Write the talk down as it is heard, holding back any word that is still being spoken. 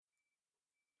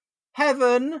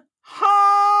Heaven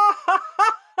High!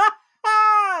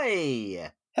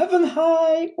 Heaven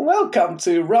High! Welcome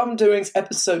to Rum Doings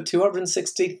episode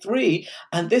 263,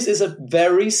 and this is a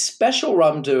very special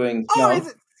Rum Doings. Oh, is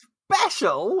it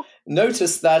special?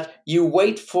 Notice that you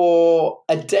wait for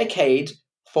a decade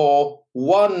for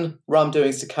one Rum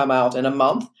Doings to come out in a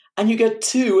month, and you get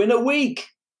two in a week.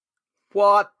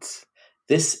 What?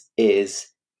 This is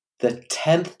the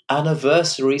 10th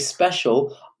anniversary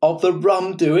special of the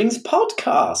Rum Doings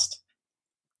podcast.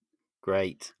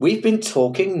 Great. We've been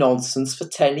talking nonsense for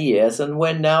 10 years and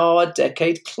we're now a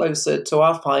decade closer to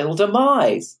our final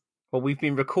demise. Well, we've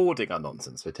been recording our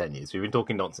nonsense for 10 years. We've been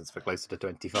talking nonsense for closer to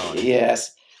 25.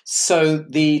 Yes. So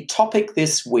the topic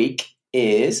this week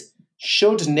is,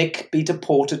 should Nick be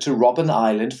deported to Robben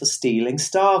Island for stealing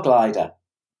Starglider?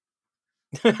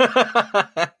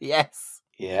 Yes.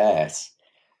 Yes.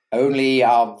 Only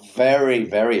our very,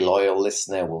 very loyal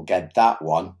listener will get that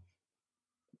one.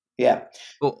 Yeah.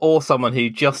 Or someone who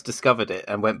just discovered it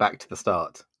and went back to the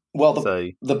start. Well,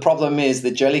 the problem is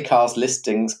the Jellycast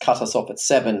listings cut us off at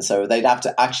 7, so they'd have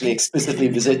to actually explicitly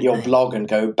visit your blog and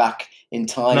go back in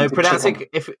time. No, pronounce it.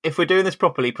 If we're doing this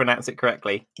properly, pronounce it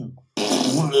correctly.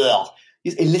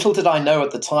 Little did I know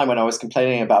at the time when I was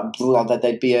complaining about that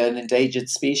they'd be an endangered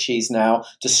species now,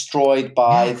 destroyed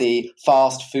by the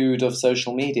fast food of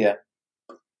social media.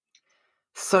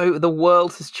 So the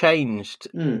world has changed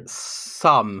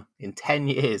some in 10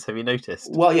 years. Have you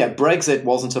noticed? Well, yeah, Brexit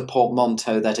wasn't a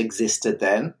portmanteau that existed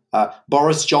then.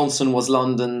 Boris Johnson was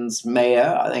London's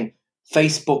mayor. I think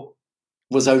Facebook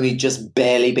was only just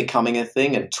barely becoming a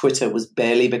thing, and Twitter was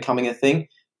barely becoming a thing.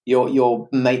 Your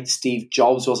mate Steve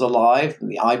Jobs was alive,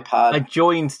 and the iPad.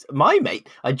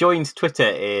 I joined Twitter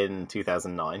in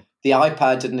 2009. The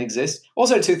iPad didn't exist.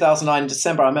 Also, in 2009,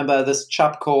 December, I remember this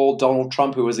chap called Donald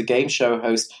Trump, who was a game show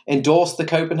host, endorsed the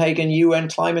Copenhagen UN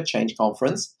Climate Change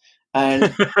Conference,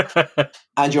 and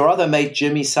and your other mate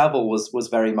Jimmy Savile was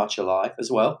very much alive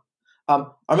as well. I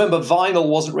remember vinyl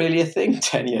wasn't really a thing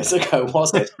 10 years ago,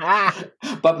 was it?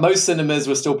 But most cinemas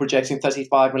were still projecting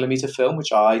 35mm film,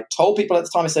 which I told people at the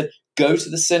time, I said, go to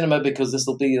the cinema because this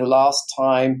will be the last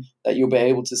time that you'll be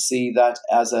able to see that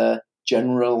as a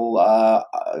general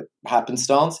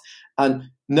happenstance. And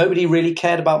nobody really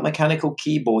cared about mechanical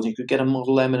keyboards. You could get a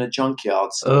Model M in a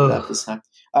junkyard. So that was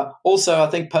also, I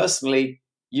think personally,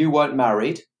 you weren't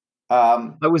married.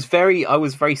 I was very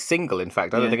single. In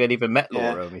fact, I don't think I'd even met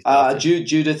Laura. Yeah.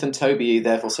 Judith and Toby,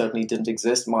 therefore, certainly didn't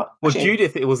exist.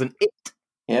 Judith, it was an it.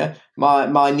 Yeah,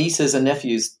 my nieces and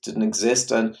nephews didn't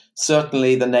exist, and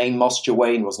certainly the name Moss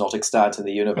Jawain was not extant in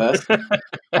the universe.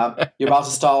 You're about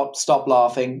to stop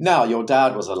laughing. Now your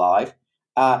dad was alive,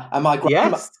 and my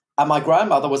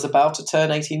grandmother was about to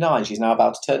turn 89. She's now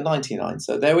about to turn 99.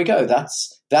 So there we go.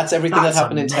 That's everything that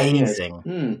happened amazing. in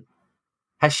 10 years.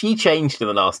 Has she changed in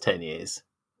the last 10 years?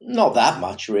 Not that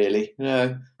much, really.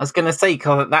 No. I was going to say,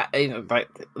 because at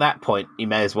that point, you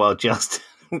may as well just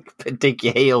dig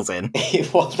your heels in.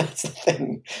 Well, that's the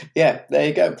thing. Yeah, there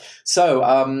you go. So,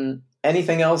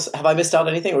 anything else? Have I missed out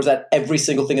anything, or is that every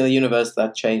single thing in the universe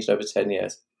that changed over 10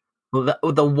 years? Well,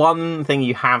 the one thing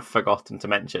you have forgotten to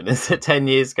mention is that 10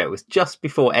 years ago was just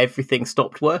before everything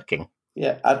stopped working.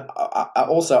 Yeah, and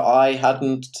I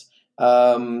hadn't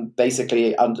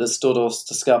basically understood or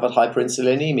discovered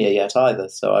hyperinsulinemia yet either,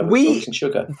 so I was eating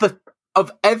sugar.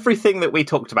 Of everything that we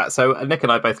talked about, so Nick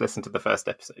and I both listened to the first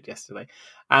episode yesterday,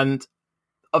 and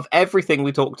of everything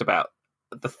we talked about,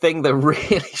 the thing that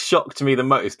really shocked me the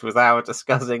most was our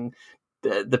discussing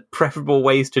the preferable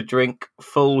ways to drink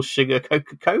full sugar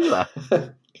Coca-Cola.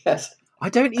 Yes. I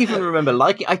don't even remember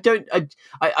liking. I don't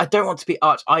want to be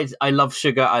arch. I love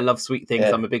sugar. I love sweet things.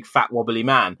 Yeah. I'm a big fat wobbly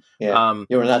man. Yeah.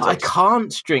 You're an addict. I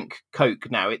can't drink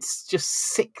Coke now. It's just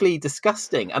sickly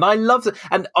disgusting. And I love it.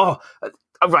 And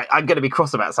right, I'm going to be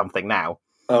cross about something now.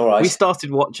 All right. We started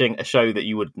watching a show that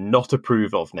you would not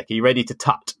approve of, Nick. Are you ready to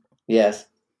tut? Yes.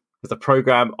 There's a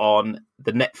program on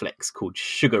the Netflix called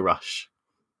Sugar Rush.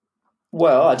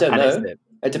 Well, I don't know.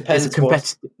 It depends. It's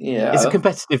a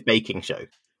competitive baking show.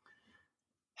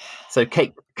 So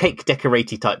cake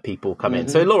decoraty type people come in.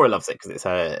 So Laura loves it because it's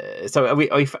her. So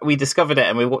we discovered it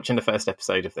and we were watching the first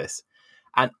episode of this.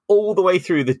 And all the way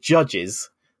through, the judges,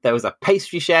 there was a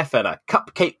pastry chef and a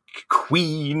cupcake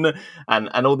queen and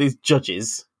all these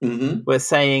judges were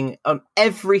saying on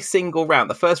every single round,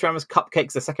 the first round was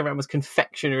cupcakes, the second round was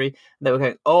confectionery. And they were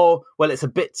going, oh, well, it's a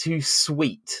bit too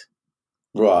sweet.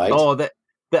 Right. Oh, that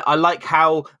I like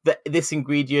how this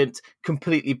ingredient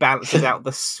completely balances out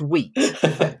the sweet.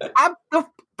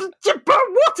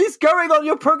 What is going on?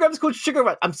 Your program's called Sugar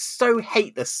Rush. I so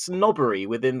hate the snobbery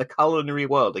within the culinary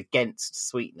world against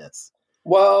sweetness.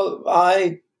 Well,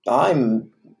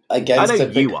 I'm against I know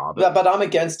it. you are, but I'm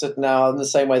against it now in the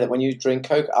same way that when you drink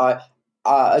Coke,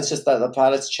 it's just that the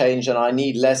palate's changed and I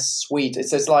need less sweet.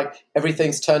 It's like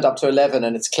everything's turned up to 11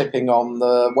 and it's clipping on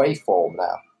the waveform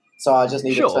now. So I just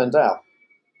need it turned down.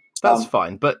 That's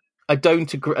fine, but I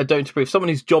don't agree. I don't approve. Someone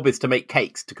whose job is to make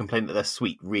cakes to complain that they're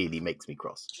sweet really makes me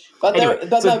cross. But anyway,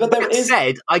 there is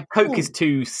said, Coke is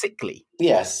too sickly.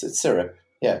 Yes, it's syrup.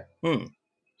 Yeah.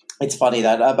 It's funny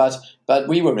that, but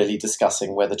we were really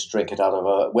discussing whether drinking it out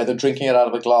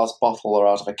of a glass bottle or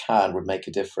out of a can would make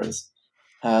a difference.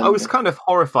 I was kind of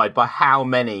horrified by how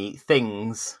many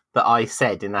things that I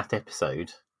said in that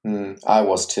episode. I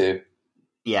was too.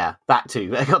 Yeah, that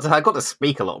too. I got to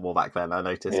speak a lot more back then, I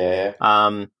noticed. Yeah.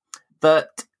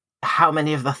 That how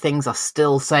many of the things I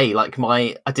still say, like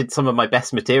I did some of my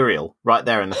best material right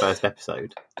there in the first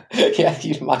episode. Yeah,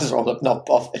 you might as well have not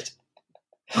bothered.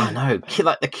 I know,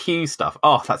 like the Q stuff.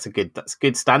 Oh, that's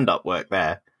good stand-up work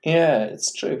there. Yeah,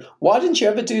 it's true. Why didn't you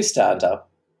ever do stand-up?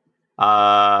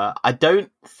 I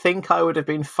don't think I would have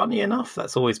been funny enough.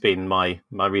 That's always been my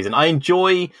reason. I'm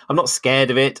not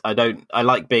scared of it. I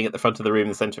like being at the front of the room,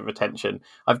 the centre of attention.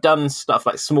 I've done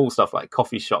small stuff like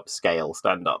coffee shop scale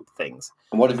stand-up things.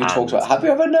 And what have you talked about? Have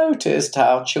you ever noticed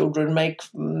how children make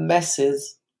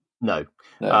messes? No.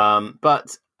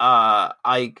 But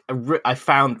I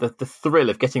found that the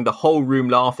thrill of getting the whole room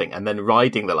laughing and then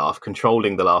riding the laugh,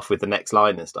 controlling the laugh with the next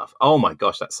line and stuff. Oh my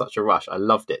gosh, that's such a rush. I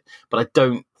loved it. But I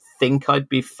don't think I'd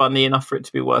be funny enough for it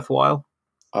to be worthwhile.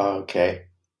 Okay.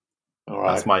 All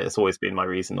right. It's always been my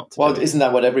reason not to. Well, isn't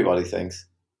that what everybody thinks?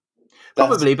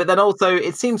 Probably, but then also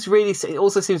it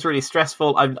also seems really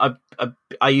stressful.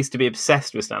 I used to be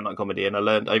obsessed with stand-up comedy, and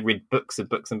I read books and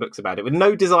books and books about it with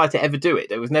no desire to ever do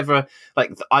it. It was never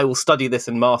like I will study this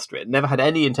and master it. Never had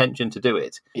any intention to do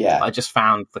it. Yeah, I just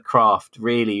found the craft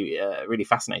really, really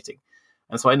fascinating,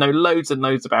 and so I know loads and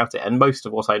loads about it. And most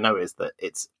of what I know is that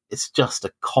it's just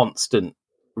a constant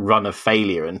run of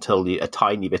failure until a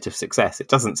tiny bit of success. It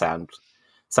doesn't sound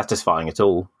satisfying at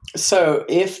all. So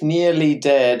if Nearly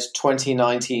Dead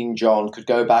 2019 John could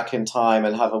go back in time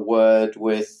and have a word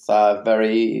with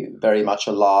very, very much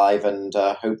alive and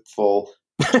hopeful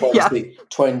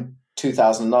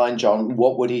 2009 John,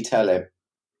 what would he tell him?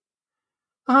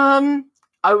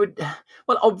 I would.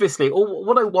 Well, obviously,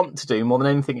 what I want to do more than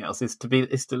anything else is to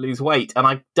lose weight, and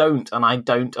I don't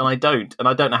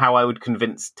know how I would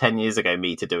convince 10 years ago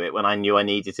me to do it when I knew I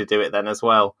needed to do it then as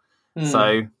well.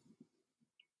 So.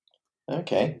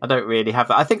 Okay. I don't really have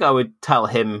that. I think I would tell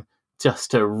him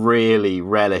just to really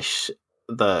relish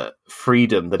the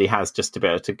freedom that he has just to be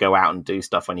able to go out and do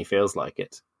stuff when he feels like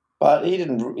it. But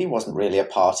he wasn't really a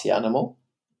party animal.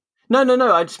 No.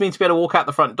 I just mean to be able to walk out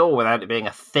the front door without it being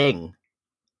a thing.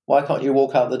 Why can't you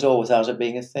walk out the door without it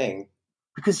being a thing?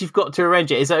 Because you've got to arrange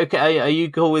it. Is it okay? Are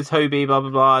you cool with Toby? Blah,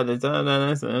 blah, blah. There's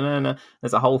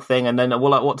a whole thing. And then,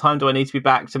 what time do I need to be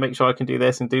back to make sure I can do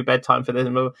this and do bedtime for this?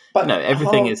 But no,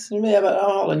 everything is... Yeah, but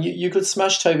hold on. You could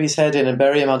smash Toby's head in and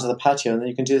bury him under the patio, and then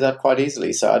you can do that quite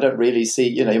easily. So I don't really see...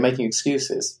 you're making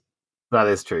excuses. That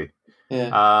is true.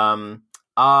 Yeah.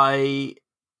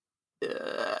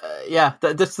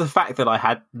 That's the fact that I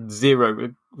had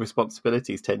zero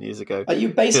responsibilities 10 years ago. You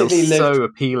basically lived so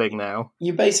appealing now.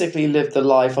 You basically lived the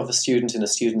life of a student in a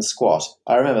student squat.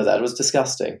 I remember that. It was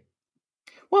disgusting.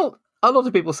 Well, a lot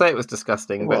of people say it was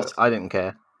disgusting, but I didn't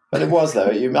care. But it was,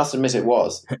 though. You must admit it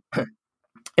was.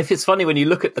 If it's funny when you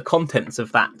look at the contents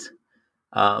of that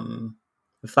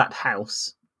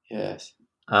house. Yes.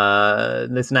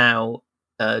 There's now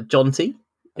Jonty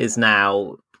is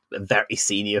now a very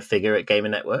senior figure at Gamer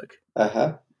Network.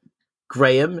 Uh-huh.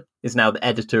 Graham is now the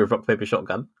editor of Rock Paper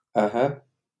Shotgun. Uh-huh.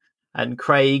 And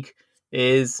Craig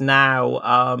is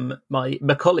now my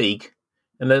colleague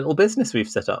in the little business we've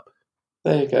set up.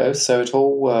 There you go. So it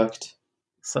all worked.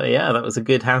 So yeah, that was a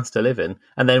good house to live in.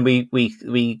 And then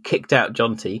we kicked out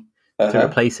Jonty to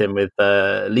replace him with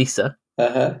Lisa.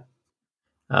 Uh-huh.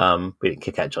 We didn't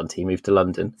kick out Jonty, he moved to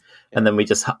London. And then we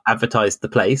just advertised the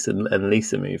place and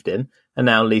Lisa moved in. And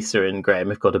now Lisa and Graham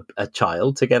have got a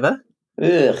child together.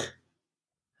 Ugh.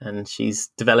 And she's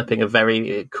developing a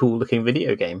very cool-looking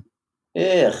video game.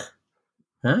 Ugh.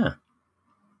 Ah.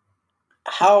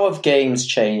 How have games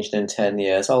changed in 10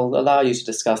 years? I'll allow you to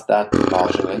discuss that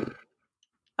marginally.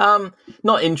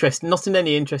 Not in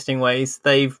any interesting ways.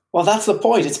 Well, that's the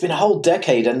point. It's been a whole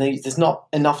decade, and there's not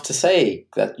enough to say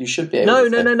that you should be able to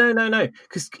say. No.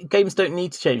 Because games don't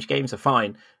need to change. Games are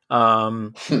fine.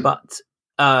 But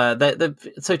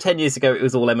so 10 years ago, it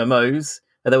was all MMOs.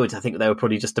 Although I think they were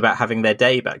probably just about having their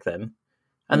day back then.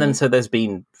 And then so there's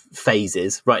been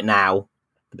phases. Right now,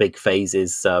 the big phase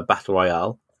is Battle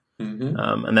Royale.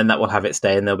 And then that will have its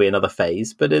day, and there'll be another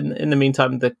phase. But in the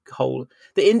meantime, the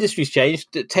industry's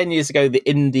changed. 10 years ago, the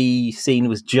indie scene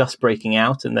was just breaking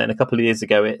out, and then a couple of years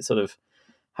ago, it sort of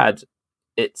had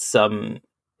it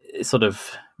sort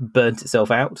of burnt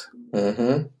itself out.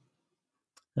 So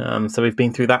we've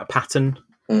been through that pattern.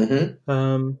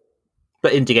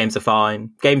 But indie games are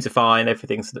fine. Games are fine.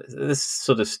 Everything's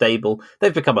sort of stable.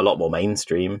 They've become a lot more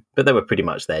mainstream, but they were pretty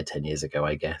much there 10 years ago,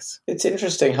 I guess. It's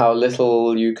interesting how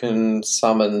little you can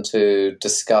summon to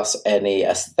discuss any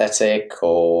aesthetic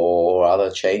or other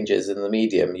changes in the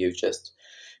medium. You just,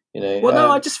 Well,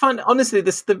 no, I just find, honestly,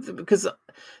 because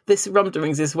this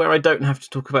Rumblings is where I don't have to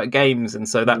talk about games, and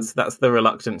so that's the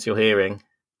reluctance you're hearing.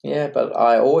 Yeah, but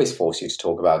I always force you to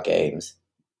talk about games.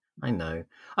 I know.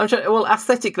 I'm sure. Well,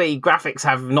 aesthetically, graphics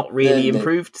have not really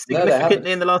improved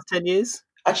significantly in the last 10 years.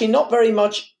 Actually, not very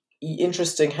much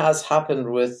interesting has happened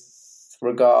with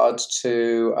regard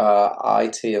to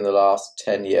IT in the last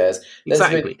 10 years.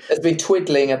 Exactly. There's been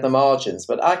twiddling at the margins,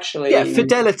 but actually... Yeah,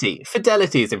 fidelity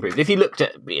has improved. If you look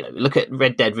at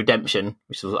Red Dead Redemption,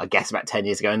 which was, I guess, about 10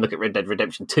 years ago, and look at Red Dead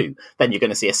Redemption 2, then you're going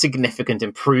to see a significant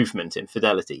improvement in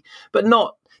fidelity. But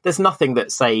there's nothing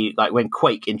that, say, like when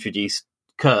Quake introduced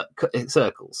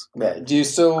circles. Yeah. Do you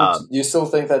still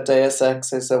think that Deus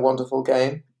Ex is a wonderful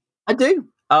game? I do.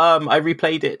 I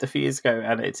replayed it a few years ago,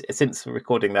 and it's since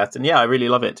recording that, and yeah, I really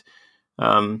love it.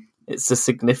 It's a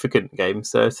significant game,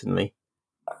 certainly.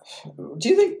 Do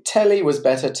you think telly was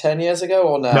better 10 years ago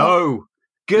or now? No,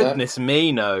 goodness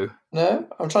me, no. No,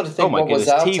 I'm trying to think. Was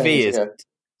out 10 years ago.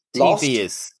 TV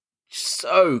is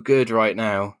so good right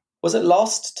now. Was it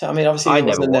Lost? I mean, obviously it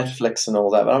wasn't Netflix and all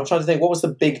that, but I'm trying to think, what was the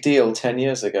big deal 10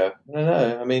 years ago? I don't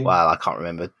know. I mean, well, I can't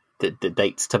remember the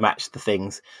dates to match the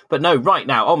things, but no, right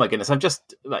now, oh my goodness, I'm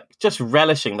just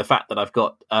relishing the fact that I've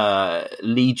got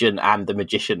Legion and The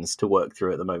Magicians to work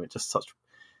through at the moment. Just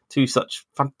two such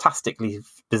fantastically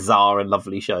bizarre and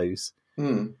lovely shows.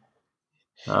 It's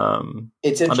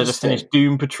interesting. And I just finished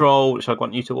Doom Patrol, which I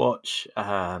want you to watch,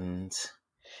 and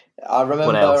I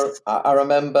remember.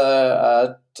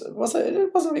 It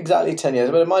wasn't exactly 10 years,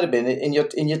 but it might have been in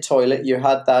your toilet. You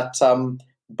had that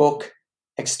book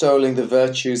extolling the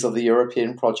virtues of the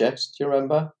European project. Do you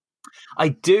remember? I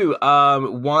do.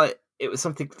 Why it was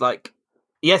something like,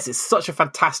 yes, it's such a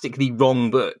fantastically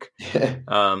wrong book.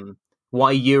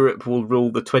 Why Europe will rule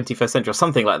the 21st century, or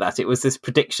something like that. It was this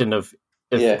prediction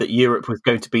that Europe was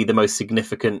going to be the most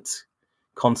significant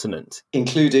continent,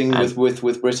 including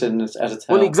with Britain at a time.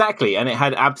 Well, exactly, and it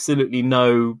had absolutely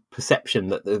no perception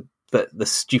that the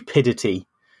stupidity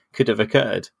could have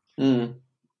occurred.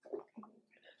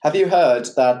 Have you heard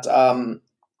that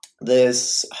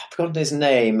there's, I've forgotten his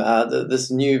name,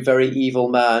 this new very evil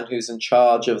man who's in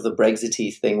charge of the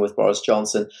Brexit thing with Boris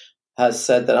Johnson has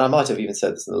said that, and I might have even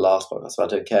said this in the last podcast, so I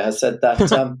don't care, has said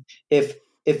that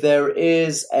if there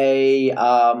is a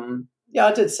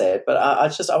I did say it, but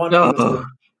I wonder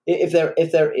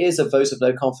if there is a vote of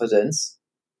no confidence,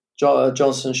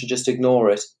 Johnson should just ignore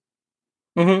it,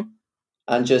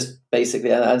 and just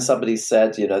basically. And somebody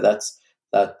said, that's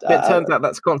that. It turns out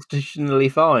that's constitutionally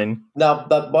fine. Now,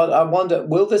 but I wonder,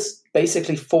 will this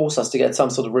basically force us to get some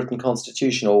sort of written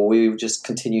constitution, or will we just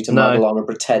continue to muddle on and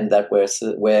pretend that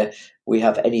we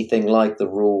have anything like the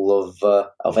rule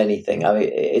of anything? I mean,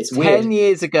 it's weird. 10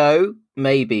 years ago,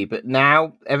 maybe, but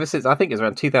now, ever since I think it was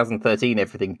around 2013,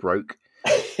 everything broke.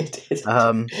 It did.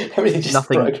 Everything just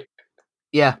broke.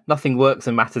 Yeah, nothing works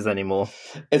and matters anymore.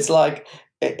 It's like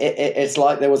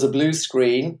there was a blue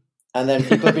screen, and then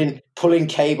people have been pulling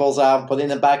cables out, putting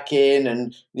them back in,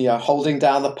 and holding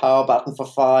down the power button for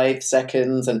 5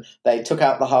 seconds, and they took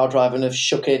out the hard drive and have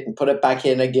shook it and put it back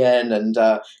in again, and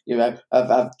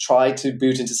have tried to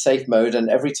boot into safe mode, and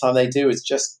every time they do, it's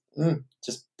just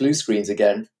blue screens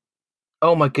again.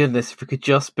 Oh my goodness! If we could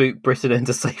just boot Britain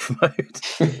into safe mode.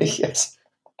 Yes,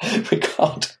 we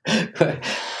can't.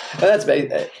 That's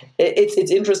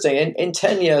it's interesting. In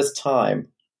 10 years' time,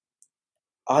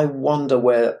 I wonder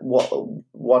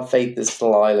what fate this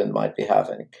little island might be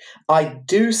having. I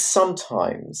do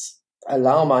sometimes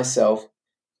allow myself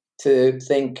to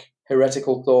think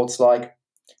heretical thoughts like,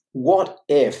 what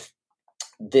if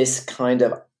this kind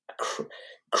of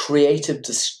creative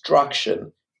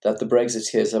destruction that the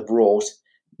Brexiteers have wrought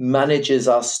manages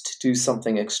us to do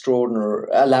something extraordinary,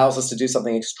 allows us to do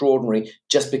something extraordinary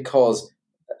just because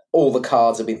all the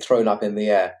cards have been thrown up in the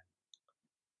air.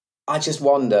 I just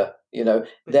wonder, there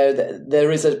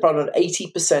is probably an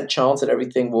 80% chance that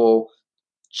everything will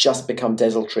just become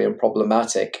desultory and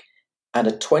problematic, and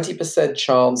a 20%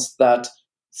 chance that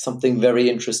something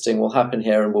very interesting will happen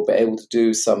here and we'll be able to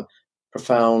do some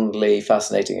profoundly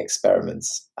fascinating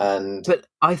experiments. But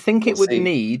I think it would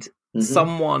need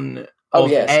someone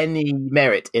of any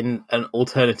merit in an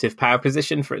alternative power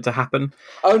position for it to happen.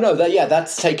 Oh, no,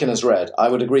 that's taken as read. I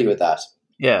would agree with that.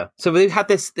 Yeah. So we've had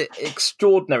the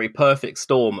extraordinary perfect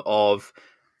storm of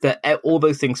all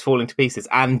those things falling to pieces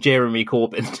and Jeremy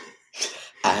Corbyn.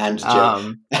 and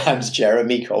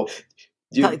Jeremy Corbyn.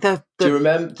 Do you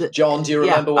remember, John? Do you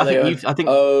remember when they went? I think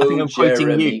I'm quoting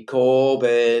Jeremy you.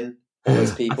 Corbyn. All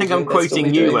those people. I think I'm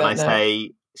quoting you when I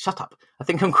say, "Shut up." I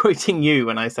think I'm quoting you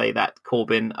when I say that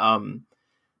Corbyn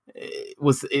It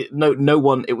was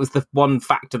the one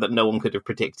factor that no one could have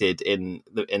predicted in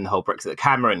the whole Brexit, that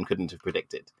Cameron couldn't have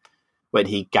predicted when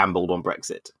he gambled on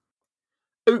Brexit.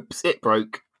 Oops, it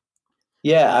broke.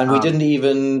 Yeah, and we didn't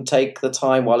even take the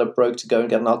time while it broke to go and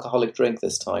get an alcoholic drink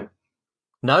this time.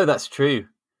 No, that's true.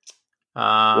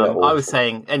 I was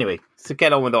saying, anyway, to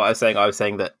get on with what I was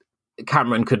saying that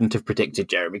Cameron couldn't have predicted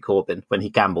Jeremy Corbyn when he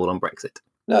gambled on Brexit.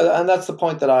 No, and that's the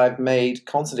point that I've made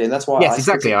constantly, and that's why. Yes,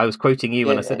 exactly. I was quoting you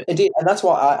when I said it. Indeed, and that's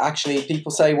why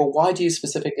people say, "Well, why do you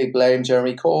specifically blame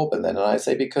Jeremy Corbyn?" Then, and I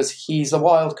say because he's a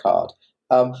wild card.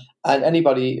 And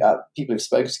anybody, people who've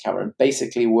spoken to Cameron,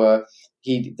 basically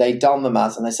they'd done the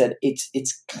math and they said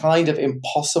it's kind of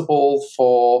impossible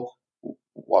for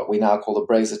what we now call the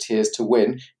Brexiteers to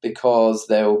win, because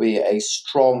there will be a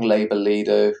strong Labour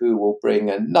leader who will bring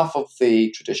enough of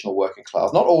the traditional working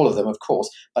class, not all of them, of course,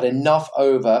 but enough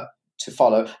over to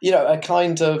follow. A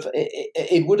kind of,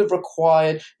 it would have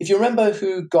required, if you remember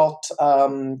who got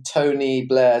Tony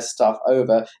Blair's stuff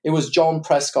over, it was John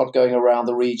Prescott going around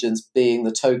the regions being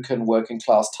the token working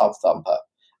class tub thumper.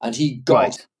 And he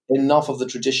got enough of the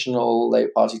traditional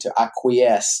Labour Party to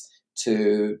acquiesce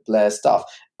to Blair's stuff.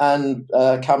 And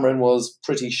Cameron was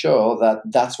pretty sure that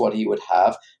that's what he would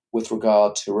have with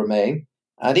regard to Remain,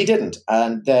 and he didn't.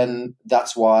 And then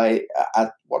that's why,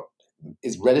 at what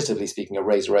is relatively speaking a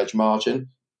razor edge margin,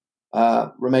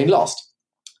 Remain lost.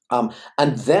 And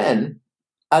then,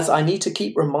 as I need to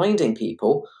keep reminding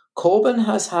people, Corbyn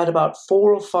has had about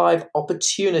 4 or 5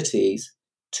 opportunities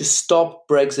to stop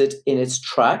Brexit in its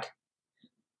track,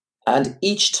 and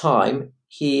each time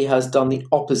he has done the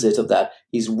opposite of that.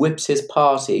 He's whipped his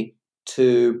party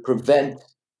to prevent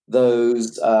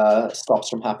those stops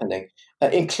from happening,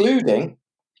 including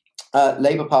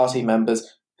Labour Party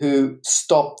members who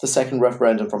stopped the second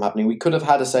referendum from happening. We could have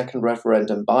had a second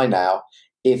referendum by now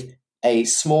if a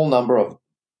small number of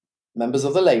members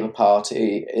of the Labour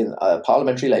Party, in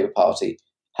Parliamentary Labour Party,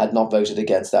 had not voted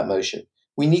against that motion.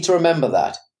 We need to remember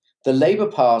that. The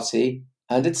Labour Party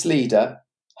and its leader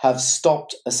have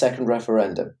stopped a second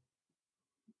referendum.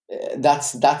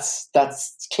 That's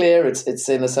clear. It's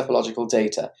in the cephalological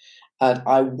data. And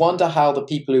I wonder how the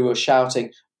people who were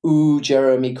shouting, "Ooh,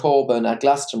 Jeremy Corbyn" at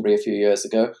Glastonbury a few years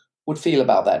ago would feel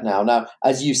about that now. Now,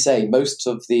 as you say, most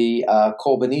of the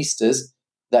Corbynistas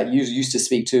that you used to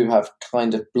speak to have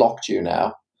kind of blocked you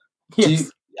now. Yes.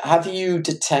 Have you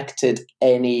detected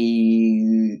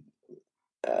any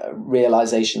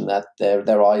realization that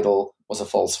their idol was a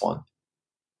false one?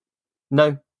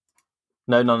 No,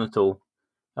 none at all.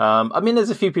 There's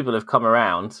a few people who have come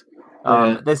around.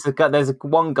 There's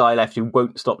one guy left who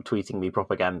won't stop tweeting me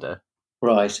propaganda.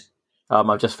 Right.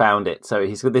 I've just found it. So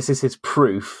this is his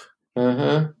proof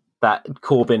that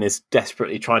Corbyn is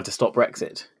desperately trying to stop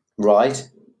Brexit. Right.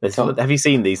 Have you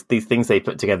seen these things they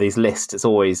put together? These lists. It's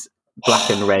always black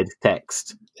and red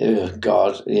text. Oh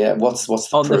God, yeah. What's the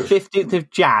on proof? The 15th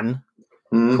of Jan?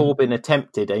 Corbyn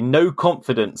attempted a no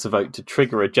confidence vote to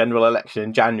trigger a general election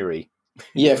in January.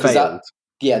 Yeah, because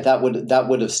that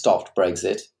would have stopped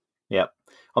Brexit. Yep.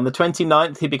 On the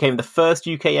 29th, he became the first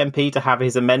UK MP to have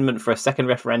his amendment for a second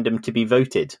referendum to be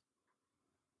voted.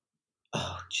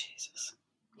 Oh, Jesus.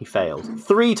 He failed.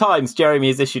 3 times Jeremy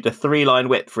has issued a 3-line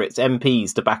whip for its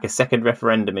MPs to back a second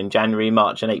referendum in January,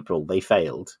 March and April. They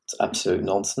failed. It's absolute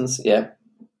nonsense, yeah.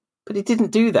 But he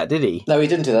didn't do that, did he? No, he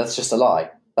didn't do that. That's just a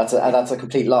lie. That's a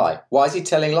complete lie. Why is he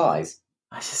telling lies?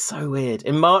 That's just so weird.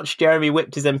 In March, Jeremy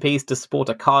whipped his MPs to support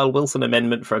a Kyle Wilson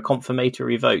amendment for a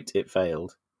confirmatory vote. It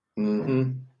failed.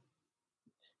 Mm-hmm.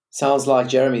 Sounds like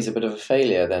Jeremy's a bit of a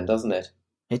failure then, doesn't it?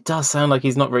 It does sound like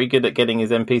he's not very good at getting his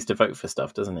MPs to vote for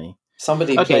stuff, doesn't he?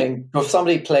 Somebody playing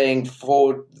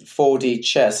 4D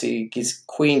chess, his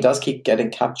queen does keep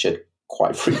getting captured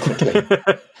quite frequently.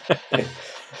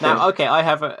 Now, okay, I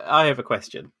have a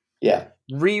question. Yeah.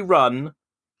 Rerun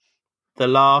the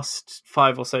last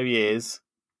 5 or so years,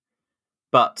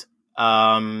 but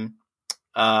oh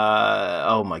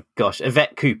my gosh,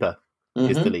 Yvette Cooper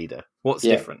is the leader. What's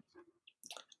different?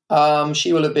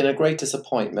 She will have been a great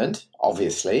disappointment,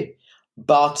 obviously,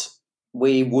 but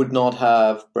we would not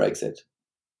have Brexit.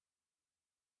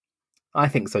 I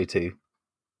think so too.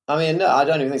 I mean, no, I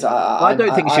don't even think so. I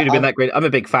don't think she would have been that great. I'm a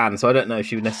big fan, so I don't know if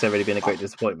she would necessarily been a great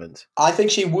disappointment. I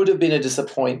think she would have been a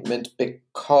disappointment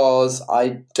because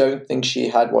I don't think she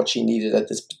had what she needed at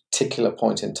this particular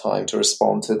point in time to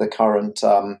respond to the current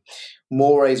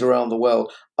mores around the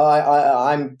world.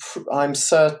 I'm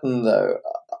certain, though,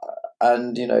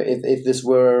 and if this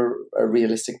were a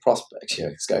realistic prospect,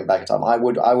 it's going back in time, I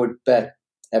would bet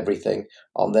everything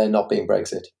on there not being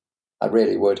Brexit. I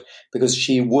really would, because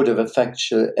she would have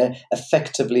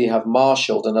effectively have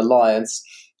marshalled an alliance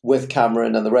with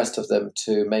Cameron and the rest of them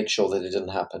to make sure that it didn't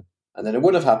happen. And then it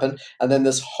would have happened, and then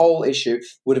this whole issue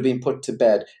would have been put to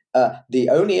bed. The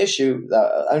only thing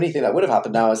that would have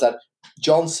happened now is that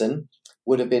Johnson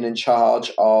would have been in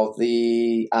charge of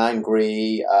the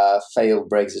angry, failed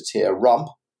Brexiteer Rump,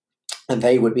 and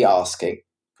they would be asking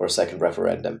for a second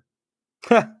referendum.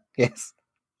 Yes.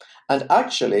 And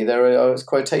actually, there are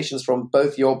quotations from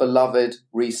both your beloved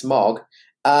Rees-Mogg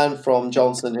and from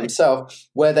Johnson himself,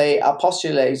 where they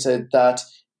postulated that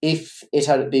if it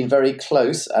had been very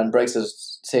close and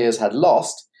Brexiteers had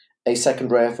lost, a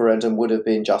second referendum would have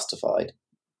been justified.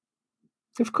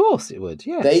 Of course it would,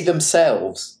 yes. They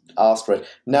themselves asked for it.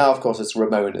 Now, of course, it's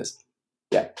Ramona's.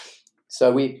 Yeah.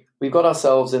 So we've got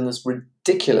ourselves in this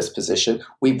ridiculous position.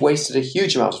 We've wasted a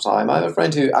huge amount of time. I have a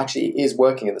friend who actually is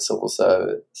working in the civil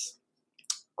service.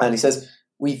 And he says,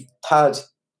 we've had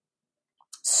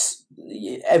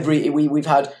we've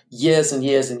had years and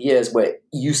years and years where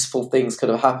useful things could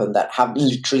have happened that have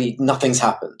literally nothing's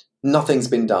happened. Nothing's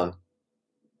been done.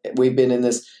 We've been in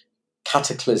this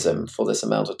cataclysm for this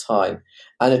amount of time.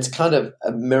 And it's kind of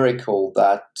a miracle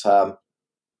that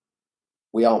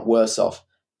we aren't worse off.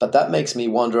 But that makes me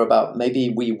wonder about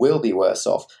maybe we will be worse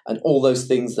off. And all those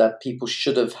things that people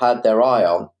should have had their eye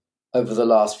on over the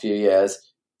last few years,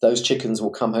 those chickens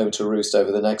will come home to roost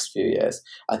over the next few years.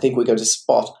 I think we're going to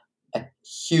spot a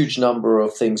huge number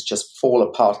of things just fall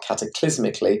apart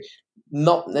cataclysmically,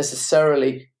 not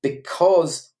necessarily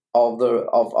because of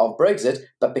Brexit,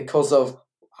 but because of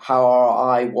how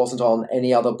our eye wasn't on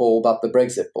any other ball but the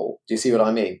Brexit ball. Do you see what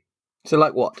I mean? So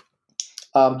like what?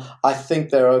 I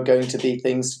think there are going to be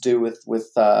things to do with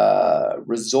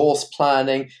resource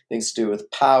planning, things to do with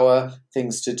power,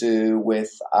 things to do with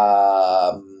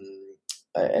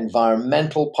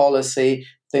environmental policy,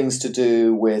 things to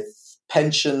do with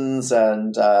pensions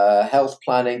and health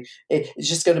planning. It's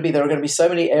just going to be, there are going to be so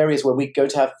many areas where we're going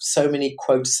to have so many,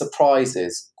 quote,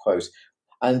 surprises, quote,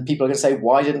 and people are going to say,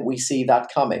 why didn't we see that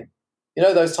coming? You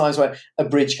know, those times where a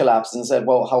bridge collapsed and said,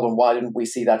 well, hold on, why didn't we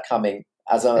see that coming?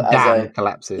 As a dam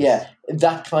collapses. Yeah,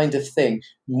 that kind of thing.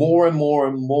 More and more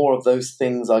and more of those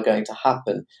things are going to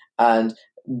happen. And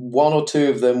one or two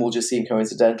of them will just seem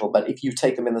coincidental, but if you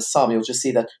take them in the sum, you'll just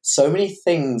see that so many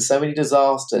things, so many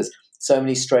disasters, so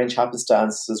many strange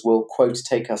happenstances will, quote,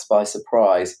 take us by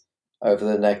surprise over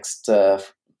the next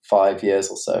 5 years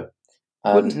or so.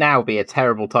 Wouldn't now be a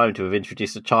terrible time to have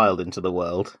introduced a child into the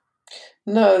world?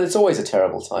 No, it's always a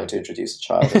terrible time to introduce a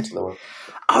child into the world.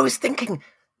 I was thinking,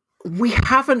 we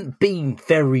haven't been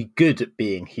very good at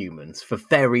being humans for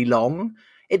very long.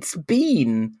 It's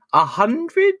been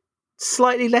 100,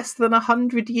 slightly less than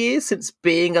 100 years since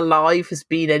being alive has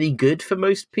been any good for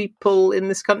most people in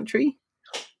this country.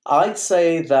 I'd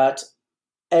say that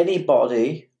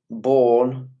anybody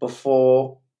born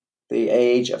before the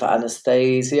age of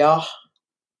Anastasia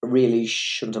really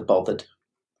shouldn't have bothered.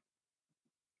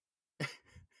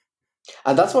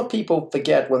 And that's what people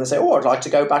forget when they say, oh, I'd like to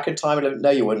go back in time.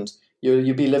 No, you wouldn't.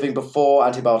 You'd be living before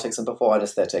antibiotics and before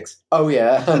anesthetics. Oh,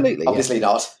 yeah. Absolutely, obviously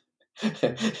not.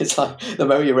 It's like the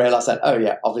moment you realize that, oh,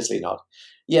 yeah, obviously not.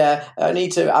 Yeah, I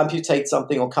need to amputate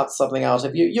something or cut something out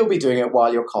of you. You'll be doing it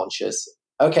while you're conscious.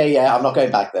 Okay, yeah, I'm not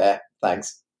going back there.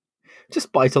 Thanks.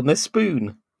 Just bite on this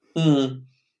spoon.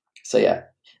 So, yeah,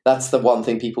 that's the one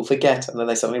thing people forget. And then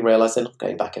they suddenly realize they're not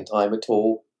going back in time at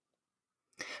all.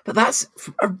 But that's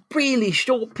a really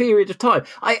short period of time.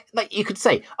 You could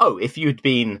say, oh, if you had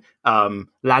been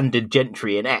landed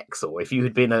gentry in X, or if you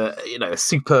had been a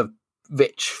super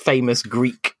rich, famous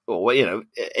Greek, or in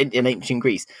ancient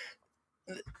Greece,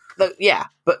 yeah.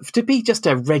 But to be just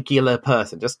a regular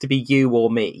person, just to be you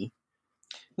or me,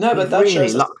 no, but that really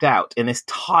shows lucked out in this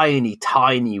tiny,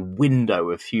 tiny window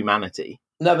of humanity.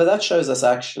 No, but that shows us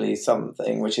actually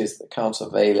something, which is the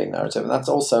countervailing narrative, and that's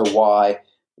also why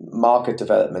market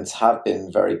developments have been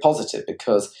very positive,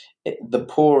 because the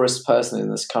poorest person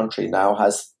in this country now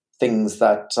has things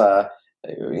that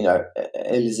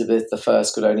Elizabeth I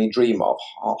could only dream of: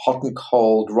 hot and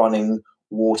cold running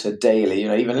water daily.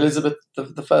 Even Elizabeth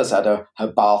the First had her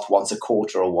bath once a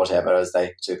quarter or whatever, as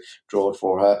they to draw it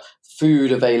for her.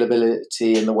 Food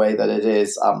availability in the way that it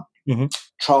is,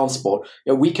 transport.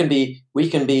 We can be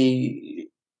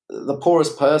the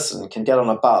poorest person can get on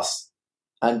a bus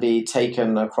and be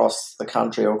taken across the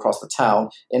country or across the town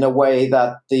in a way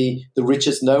that the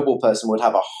richest noble person would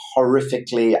have a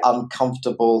horrifically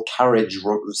uncomfortable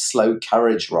slow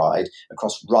carriage ride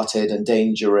across rutted and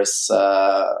dangerous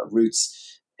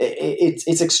routes.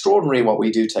 It's extraordinary what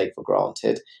we do take for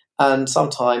granted. And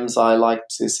sometimes I like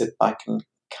to sit back and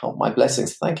count my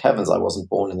blessings. Thank heavens I wasn't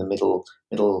born in the Middle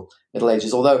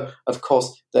Ages. Although, of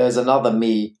course, there's another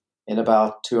me in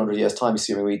about 200 years' time,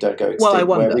 assuming we don't go extinct,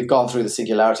 where we've gone through the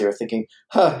singularity, we're thinking,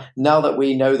 now that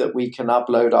we know that we can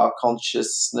upload our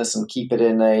consciousness and keep it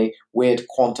in a weird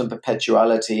quantum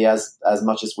perpetuality as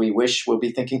much as we wish, we'll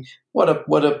be thinking, what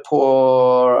a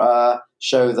poor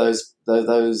show those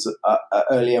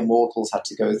earlier mortals had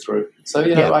to go through. So,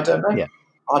 I don't know. Yeah.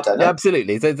 I don't know. Yeah,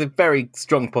 absolutely. There's a very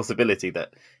strong possibility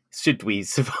that should we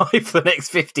survive for the next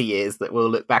 50 years, that we'll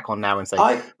look back on now and say,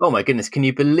 oh my goodness, can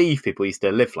you believe people used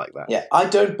to live like that? Yeah, I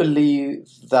don't believe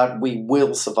that we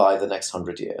will survive the next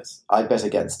 100 years. I bet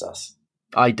against us.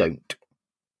 I don't.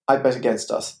 I bet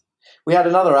against us. We had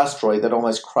another asteroid that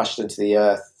almost crashed into the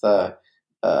Earth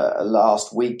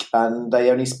last week, and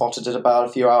they only spotted it about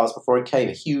a few hours before it came,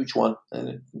 a huge one.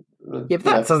 Yeah, but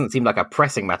that doesn't seem like a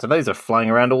pressing matter. Those are flying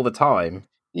around all the time.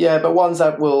 Yeah, but ones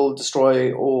that will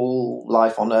destroy all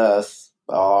life on Earth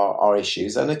are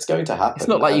issues, and it's going to happen. It's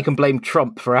not like you can blame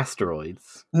Trump for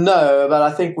asteroids. No, but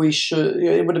I think we should.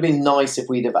 It would have been nice if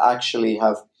we'd have actually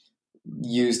have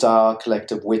used our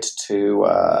collective wit to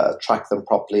track them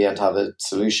properly and have a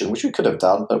solution, which we could have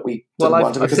done, but we didn't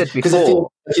want to, because it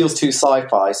feels too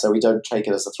sci-fi, so we don't take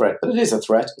it as a threat. But it is a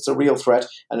threat. It's a real threat,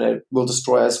 and it will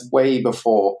destroy us way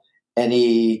before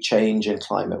any change in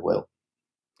climate will.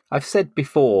 I've said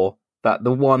before that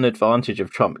the one advantage of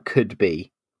Trump could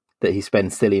be that he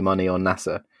spends silly money on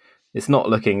NASA. It's not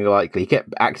looking likely. He kept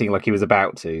acting like he was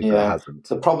about to, but hasn't.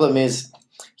 The problem is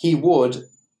he would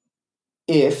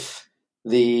if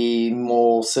the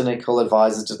more cynical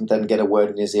advisors didn't then get a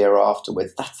word in his ear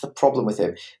afterwards. That's the problem with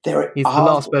him. He's the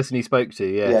last person he spoke to,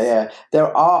 yes. Yeah.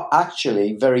 There are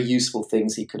actually very useful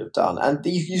things he could have done. And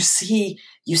you see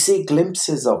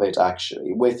glimpses of it,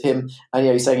 actually, with him. And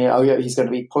he's saying, he's going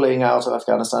to be pulling out of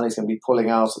Afghanistan, he's going to be pulling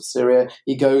out of Syria.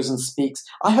 He goes and speaks.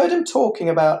 I heard him talking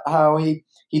about how he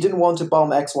didn't want to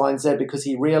bomb X, Y, and Z because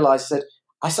he said,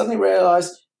 I suddenly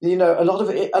realized, a lot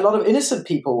of innocent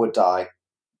people would die.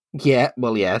 Yeah,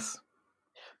 well, yes.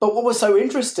 But what was so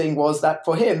interesting was that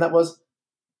for him, that was,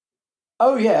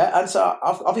 and so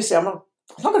obviously I'm not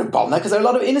going to bomb that because a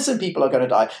lot of innocent people are going to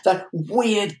die. That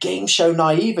weird game show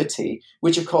naivety,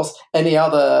 which of course any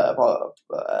other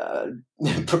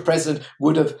president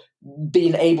would have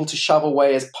been able to shove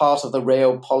away as part of the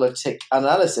realpolitik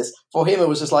analysis. For him, it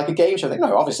was just like a game show.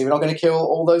 No, obviously we're not going to kill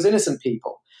all those innocent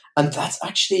people. And that's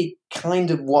actually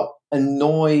kind of what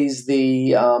annoys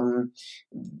the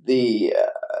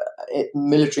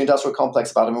military-industrial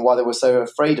complex about him and why they were so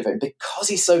afraid of him, because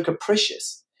he's so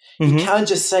capricious. Mm-hmm. He can't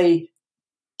just say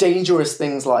dangerous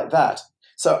things like that.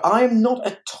 So I'm not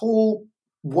at all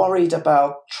worried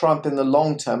about Trump in the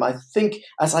long term. I think,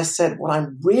 as I said, what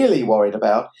I'm really worried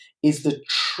about is the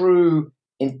true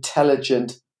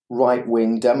intelligent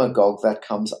right-wing demagogue that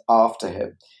comes after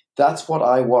him. That's what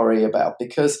I worry about,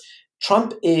 because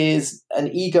Trump is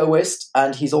an egoist,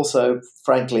 and he's also,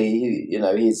 frankly,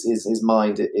 his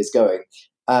mind is going.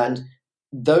 And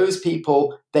those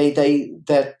people,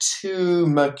 they're too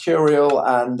mercurial,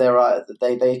 and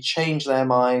they change their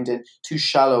mind in too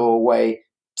shallow a way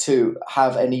to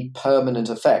have any permanent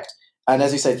effect. And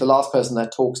as you say, the last person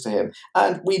that talks to him,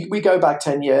 and we go back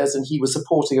 10 years, and he was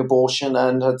supporting abortion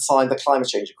and had signed the climate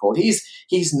change accord.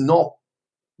 He's not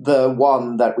the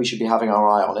one that we should be having our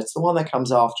eye on. It's the one that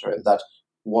comes after him that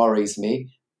worries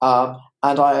me, and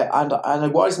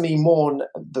it worries me more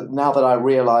now that I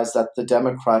realize that the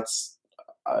Democrats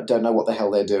don't know what the hell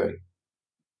they're doing.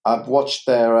 I've watched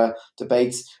their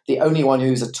debates. The only one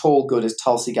who's at all good is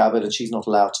Tulsi Gabbard, and she's not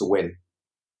allowed to win.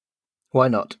 Why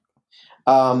not?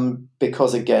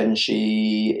 Because again,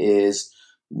 she is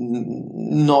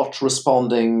not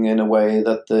responding in a way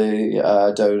that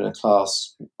the donor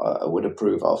class would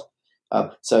approve of.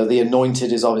 So the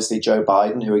anointed is obviously Joe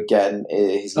Biden, who again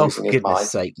he's losing his mind. For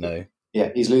goodness sake, no.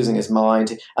 Yeah, he's losing his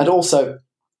mind. And also,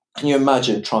 can you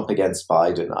imagine Trump against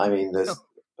Biden? I mean, there's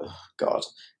God.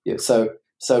 Yeah, so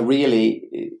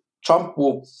really, Trump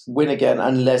will win again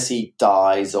unless he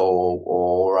dies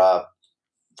or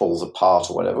falls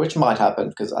apart or whatever, which might happen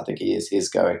because I think he is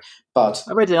going. But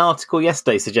I read an article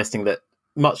yesterday suggesting that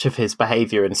much of his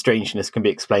behaviour and strangeness can be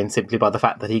explained simply by the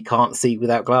fact that he can't see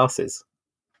without glasses.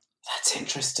 That's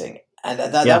interesting. And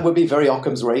that would be very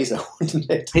Occam's razor,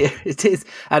 wouldn't it? Yeah, it is.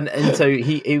 And so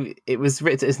it was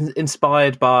written, it's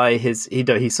inspired by he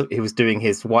was doing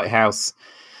his White House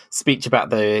speech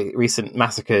about the recent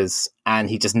massacres, and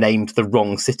he just named the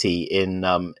wrong city in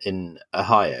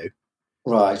Ohio.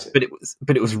 Right. But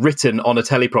it was written on a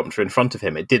teleprompter in front of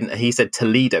him. It didn't. He said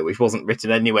Toledo, which wasn't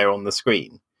written anywhere on the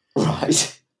screen.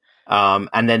 Right.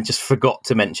 And then just forgot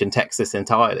to mention Texas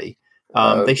entirely.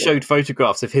 They showed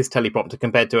photographs of his teleprompter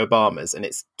compared to Obama's, and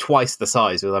it's twice the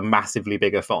size with a massively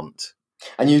bigger font.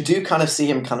 And you do kind of see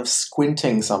him kind of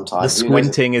squinting sometimes. The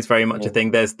squinting is very much a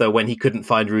thing. There's when he couldn't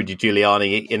find Rudy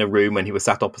Giuliani in a room when he was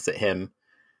sat opposite him.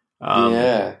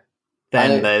 Then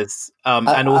there's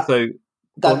and also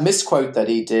that misquote that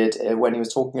he did when he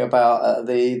was talking about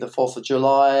the 4th of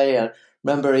July.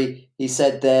 Remember, he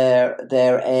said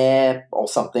their air or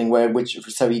something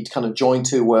so he kind of joined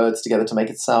two words together to make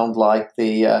it sound like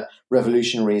the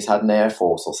revolutionaries had an air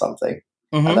force or something.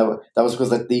 Mm-hmm. And that was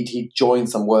because he joined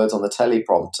some words on the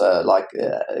teleprompter.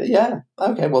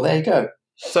 Okay, well there you go.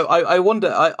 So I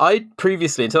wonder. I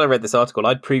previously, until I read this article,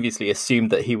 I'd previously assumed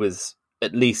that he was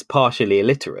at least partially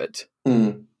illiterate.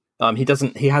 Mm.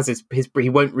 He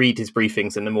won't read his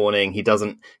briefings in the morning. He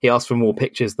asks for more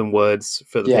pictures than words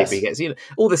for the paper he gets.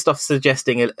 All this stuff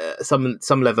suggesting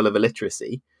some level of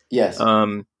illiteracy. Yes.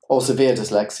 Or severe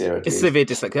dyslexia. It's severe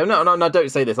dyslexia. No,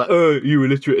 don't say this like, oh, you're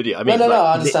illiterate idiot. I mean, no,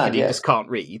 I understand. He just can't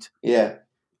read. Yeah.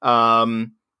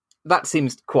 That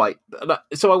seems quite.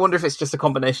 So I wonder if it's just a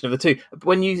combination of the two.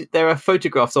 There are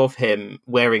photographs of him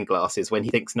wearing glasses when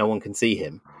he thinks no one can see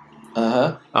him.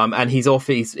 And he's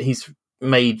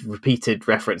made repeated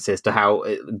references to how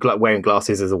wearing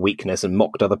glasses is a weakness and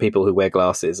mocked other people who wear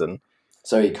glasses, and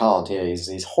so he can't. Yeah,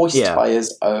 he's hoisted by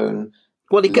his own.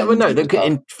 Well,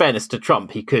 in fairness to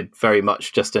Trump, he could very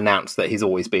much just announce that he's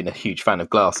always been a huge fan of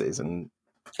glasses, and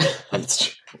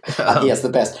that's true. And he has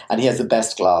the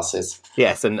best glasses.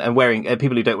 Yes, and wearing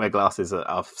people who don't wear glasses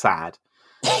are sad.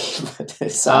 But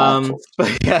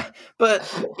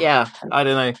I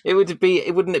don't know.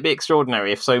 Wouldn't it be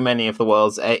extraordinary if so many of the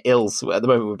world's ills at the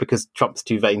moment were because Trump's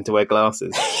too vain to wear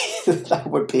glasses? that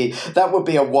would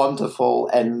be a wonderful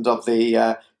end of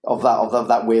the of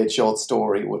that weird short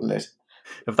story, wouldn't it?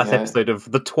 Of that episode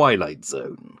of The Twilight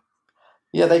Zone.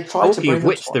 Yeah, they tried to bring of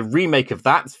which the remake of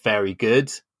that's very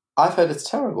good. I've heard it's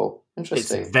terrible.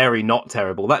 Interesting. It's very not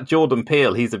terrible. That Jordan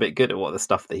Peele, he's a bit good at the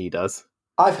stuff that he does.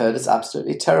 I've heard it's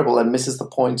absolutely terrible and misses the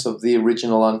point of the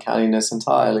original uncanniness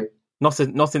entirely. Not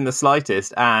in the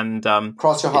slightest. And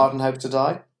cross your heart and hope to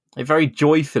die. It very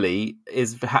joyfully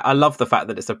is. I love the fact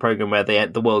that it's a program where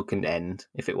the world can end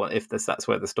if that's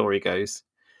where the story goes.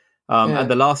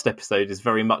 And the last episode is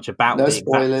very much about no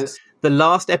spoilers. The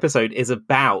last episode is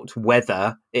about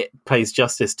whether it pays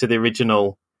justice to the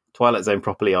original Twilight Zone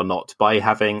properly or not by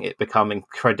having it become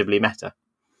incredibly meta.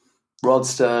 Rod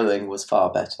Serling was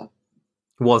far better.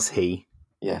 Was he?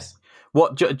 Yes.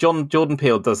 What Jordan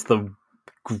Peele does the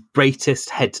greatest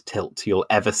head tilt you'll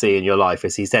ever see in your life,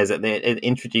 as he says it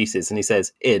introduces and he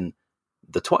says in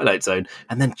the Twilight Zone,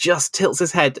 and then just tilts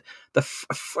his head the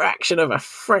fraction of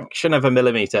a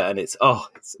millimeter, and it's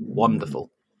wonderful.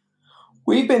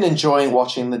 We've been enjoying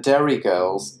watching The Derry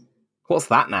Girls. What's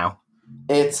that now?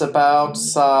 It's about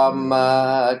some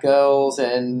girls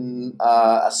in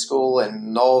a school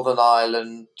in Northern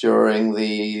Ireland during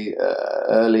the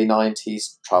early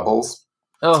 90s Troubles.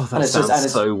 Oh, that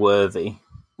sounds so worthy.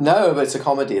 No, but it's a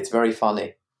comedy. It's very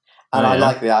funny. And I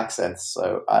like the accents.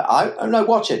 So no,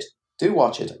 watch it. Do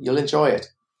watch it. You'll enjoy it.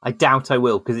 I doubt I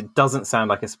will, because it doesn't sound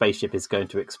like a spaceship is going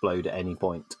to explode at any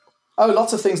point. Oh,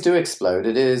 lots of things do explode.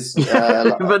 It is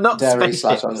but not Derry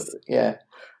spaceships. Yeah.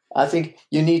 I think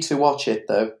you need to watch it,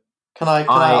 though. Can I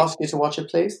ask you to watch it,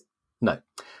 please? No.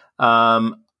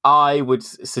 I would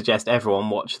suggest everyone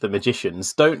watch The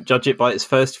Magicians. Don't judge it by its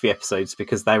first few episodes,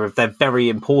 because they're very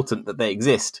important that they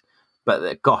exist.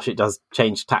 But, gosh, it does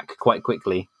change tack quite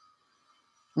quickly.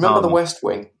 Remember The West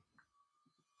Wing?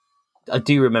 I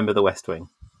do remember The West Wing.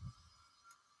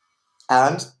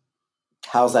 And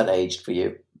how's that aged for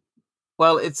you?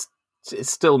 Well, it's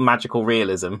still magical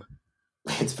realism.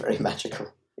 It's very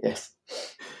magical. Yes.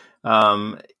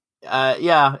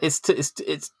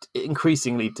 It's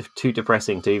increasingly too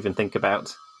depressing to even think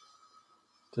about.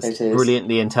 Just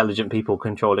brilliantly intelligent people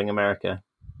controlling America.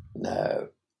 No.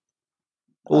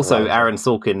 Also, Aaron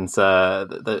Sorkin's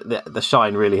the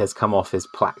shine really has come off his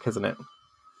plaque, hasn't it?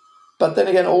 But then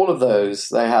again, all of those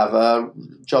they have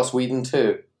Joss Whedon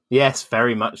too. Yes,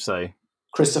 very much so.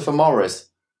 Christopher Morris.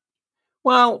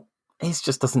 Well, he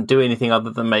just doesn't do anything other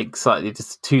than make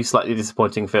two slightly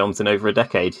disappointing films in over a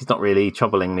decade. He's not really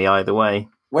troubling me either way.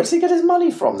 Where does he get his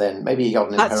money from then? Maybe he got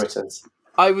an inheritance.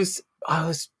 I was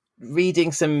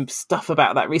reading some stuff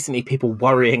about that recently, people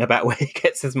worrying about where he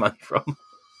gets his money from.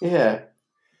 Yeah.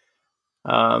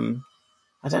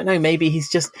 I don't know, maybe he's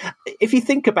just... If you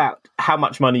think about how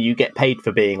much money you get paid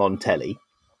for being on telly,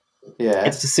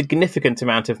 it's a significant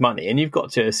amount of money, and you've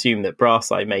got to assume that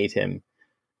Brass Eye made him...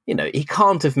 he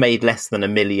can't have made less than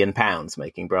 £1 million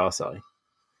making Brass Eye.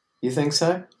 You think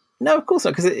so? No, of course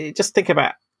not, because just think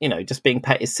about, just being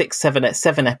paid 7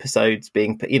 episodes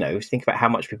being, think about how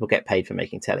much people get paid for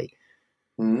making telly.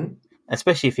 Mm-hmm.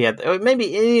 Especially if he had, maybe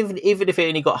even if he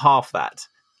only got half that.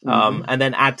 And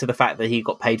then add to the fact that he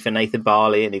got paid for Nathan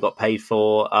Barley and he got paid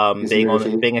for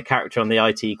being a character on the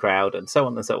IT Crowd and so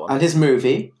on and so on. And his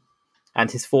movie. And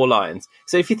his 4 Lions.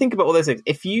 So if you think about all those things,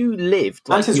 if you lived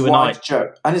like his wife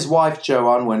Jo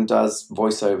Unwin does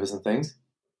voiceovers and things.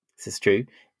 This is true.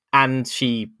 And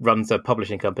she runs a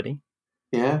publishing company.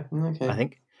 Yeah, okay. I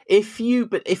think. If you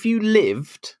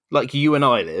lived like you and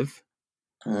I live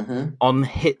on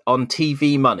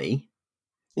TV money,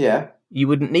 you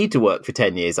wouldn't need to work for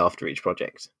 10 years after each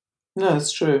project. No,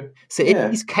 that's true. So if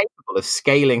he's capable of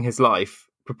scaling his life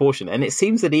proportionally, and it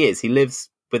seems that he is. He lives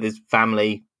with his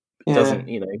family. Doesn't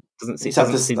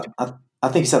seem to... I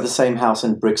think he's had the same house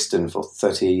in Brixton for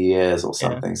 30 years or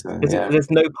something. Yeah. So, there's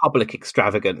no public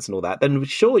extravagance and all that. Then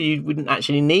sure, you wouldn't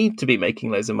actually need to be making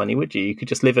loads of money, would you? You could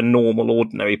just live a normal,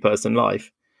 ordinary person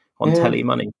life on telly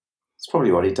money. That's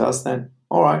probably what he does then.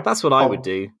 All right. That's what I would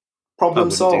do. Problem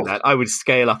solved. Do that. I would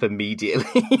scale up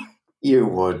immediately. You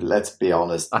would, let's be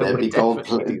honest. There'd be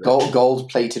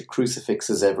gold-plated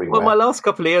crucifixes everywhere. Well, my last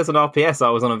couple of years on RPS,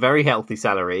 I was on a very healthy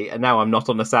salary, and now I'm not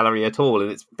on a salary at all. And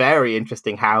it's very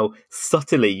interesting how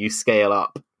subtly you scale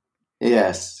up.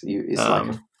 Yes, it's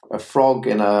like a frog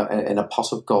in a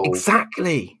pot of gold.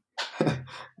 Exactly.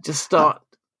 Just start.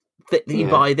 You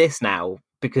buy this now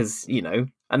because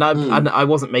and I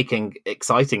wasn't making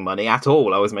exciting money at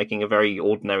all. I was making a very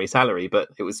ordinary salary, but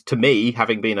it was, to me,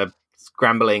 having been a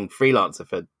scrambling freelancer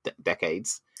for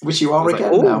decades, which you are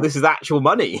again now. This is actual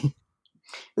money.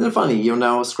 Isn't it funny? You're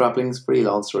now a scrambling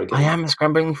freelancer again. I am a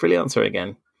scrambling freelancer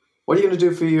again. What are you going to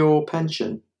do for your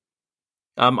pension?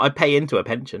 I pay into a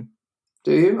pension.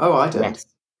 Do you? Oh, I don't. Yes.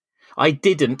 I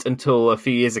didn't until a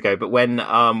few years ago, but when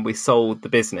we sold the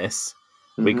business,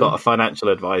 we got a financial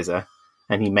advisor,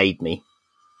 and he made me.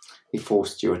 He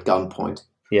forced you at gunpoint.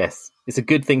 Yes. It's a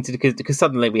good thing to do because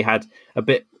suddenly we had a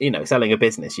bit, selling a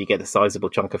business, you get a sizable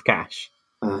chunk of cash.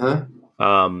 You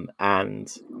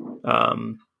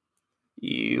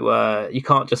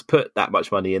can't just put that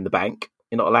much money in the bank.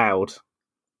 You're not allowed.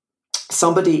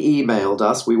 Somebody emailed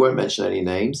us, we won't mention any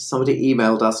names, somebody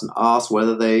emailed us and asked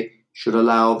whether they should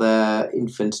allow their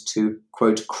infant to,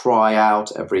 quote, cry out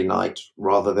every night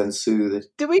rather than soothe it.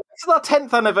 This is our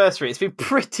 10th anniversary. It's been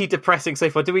pretty depressing so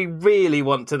far. Do we really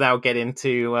want to now get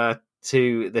into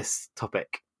to this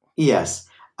topic? Yes.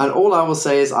 And all I will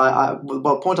say is, I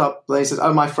point out, they said,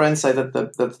 my friends say that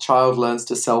the child learns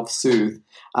to self-soothe.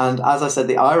 And as I said,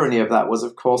 the irony of that was,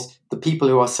 of course, the people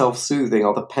who are self-soothing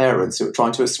are the parents who are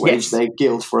trying to assuage their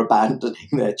guilt for abandoning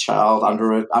their child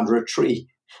under a tree.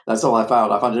 That's all I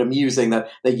found. I found it amusing that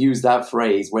they use that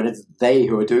phrase when it's they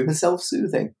who are doing the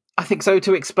self-soothing. I think so.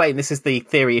 To explain, this is the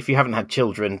theory. If you haven't had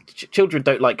children, children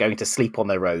don't like going to sleep on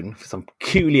their own for some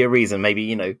peculiar reason.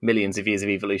 Maybe millions of years of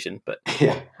evolution, but but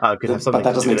that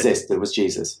doesn't exist. It was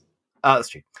Jesus. That's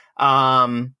true.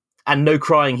 And no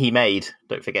crying he made.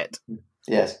 Don't forget.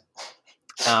 Yes.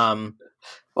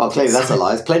 Well, clearly that's a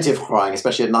lie. There's plenty of crying,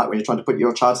 especially at night when you're trying to put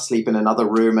your child to sleep in another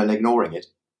room and ignoring it.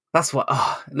 That's what.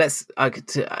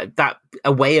 That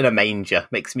away in a manger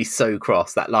makes me so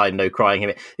cross. That line, no crying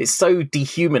him. It so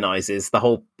dehumanizes the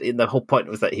whole. The whole point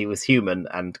was that he was human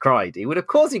and cried. Of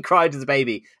course, he cried as a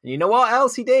baby. And you know what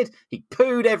else he did? He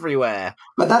pooed everywhere.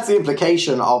 But that's the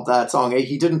implication of that song.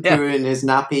 He didn't poo in his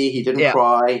nappy. He didn't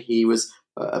cry. He was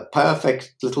a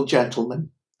perfect little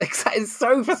gentleman. It's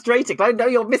so frustrating. I know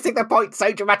you're missing the point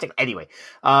so dramatically. Anyway,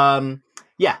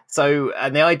 so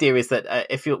and the idea is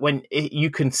that when you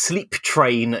can sleep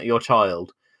train your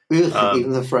child.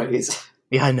 Even the phrase.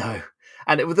 Yeah, I know.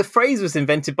 And the phrase was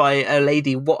invented by a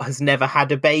lady what has never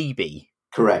had a baby.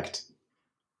 Correct.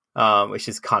 Which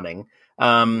is cunning.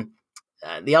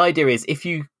 The idea is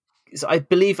I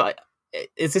believe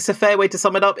is this a fair way to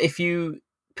sum it up? If you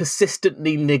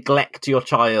persistently neglect your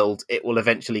child, it will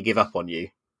eventually give up on you.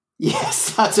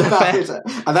 Yes, that's about it,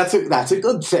 and that's a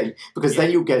good thing because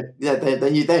then you get then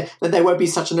there won't be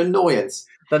such an annoyance.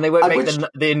 Then they won't make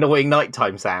the annoying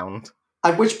nighttime sound.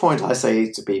 At which point I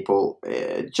say to people,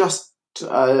 just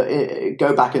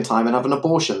go back in time and have an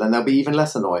abortion. Then they'll be even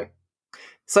less annoying.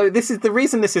 So this is the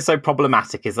reason this is so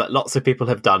problematic, is that lots of people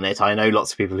have done it. I know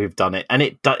lots of people who've done it, and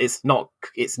it's not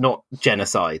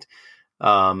genocide.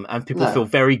 And people feel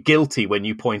very guilty when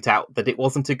you point out that it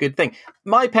wasn't a good thing.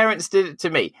 My parents did it to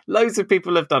me. Loads of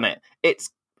people have done it.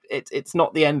 It's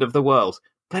not the end of the world,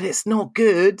 but it's not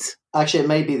good. Actually, it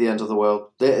may be the end of the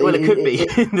world. It could be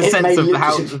in the sense of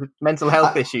how mental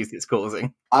health issues it's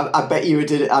causing. I bet you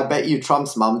did it. I bet you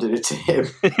Trump's mum did it to him.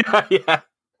 Yeah.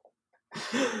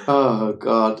 Oh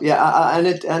God, yeah,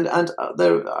 and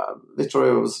there,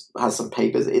 Victoria has some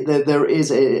papers. There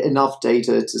is enough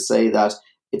data to say that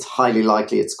it's highly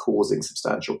likely it's causing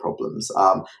substantial problems.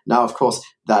 Now, of course,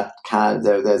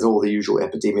 there's all the usual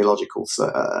epidemiological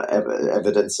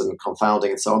evidence and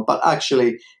confounding and so on. But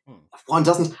actually, one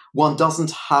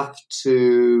doesn't have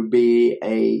to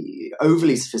be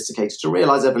overly sophisticated to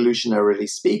realize, evolutionarily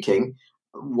speaking,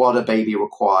 what a baby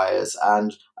requires,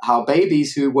 and how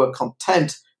babies who were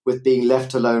content with being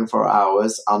left alone for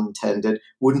hours untended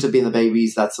wouldn't have been the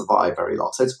babies that survive very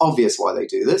long. So it's obvious why they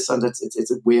do this, and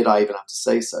it's weird I even have to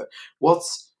say so.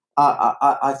 What's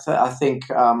I think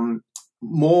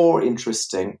more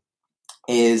interesting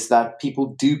is that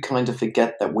people do kind of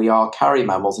forget that we are carrier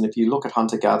mammals, and if you look at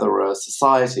hunter-gatherer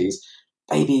societies,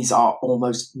 babies are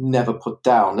almost never put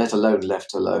down, let alone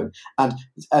left alone. And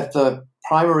if the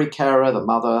primary carer, the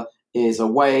mother, is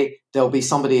away, there'll be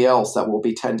somebody else that will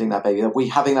be tending that baby. They'll be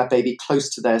having that baby close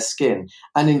to their skin.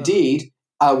 And indeed,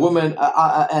 a woman,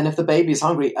 and if the baby is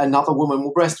hungry, another woman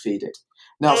will breastfeed it.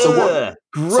 Now,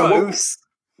 gross.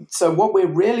 So what we're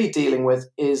really dealing with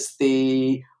is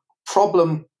the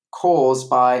problem caused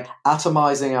by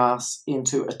atomizing us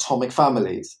into atomic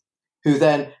families, who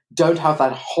then don't have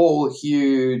that whole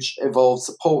huge evolved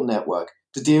support network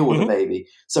to deal with a baby.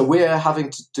 So we're having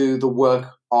to do the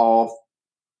work of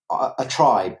a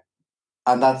tribe,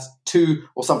 and that's two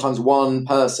or sometimes one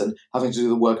person having to do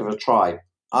the work of a tribe.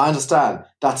 I understand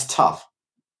that's tough,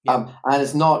 and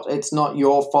it's not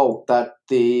your fault that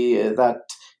that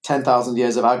 10,000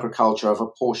 years of agriculture have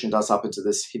apportioned us up into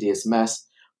this hideous mess.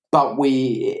 But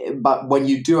when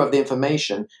you do have the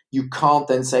information, you can't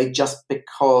then say just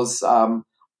because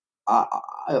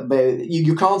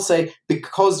you can't say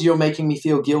because you're making me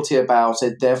feel guilty about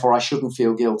it, therefore I shouldn't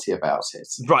feel guilty about it.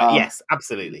 Right? Yes,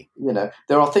 absolutely.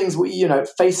 There are things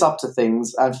face up to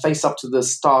things and face up to the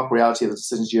stark reality of the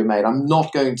decisions you made. I'm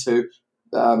not going to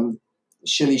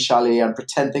shilly-shally and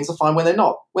pretend things are fine when they're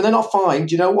not. When they're not fine,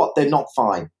 do you know what? They're not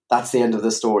fine. That's the end of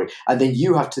the story. And then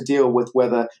you have to deal with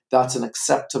whether that's an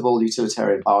acceptable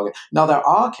utilitarian bargain. Now, there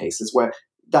are cases where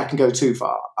that can go too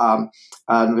far.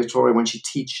 And Victoria, when she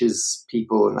teaches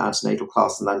people in antenatal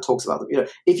class and then talks about them,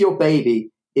 if your baby's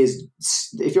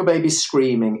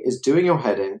screaming, is doing your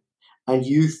head in, and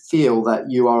you feel that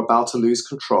you are about to lose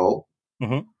control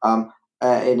in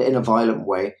a violent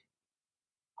way,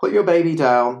 put your baby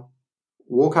down,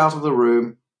 walk out of the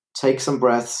room, take some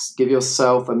breaths, give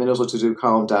yourself a minute or two to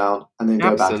calm down, and then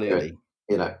go back to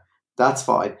it. That's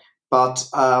fine. But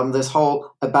this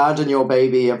whole abandon your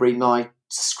baby every night,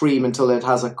 scream until it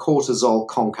has a cortisol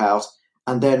conk out,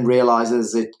 and then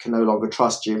realizes it can no longer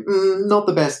trust you. Not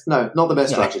the best. No, not the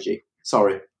best strategy.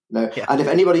 Sorry. No. Yeah. And if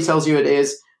anybody tells you it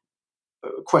is,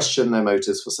 question their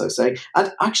motives, for so sake.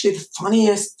 And actually, the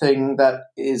funniest thing that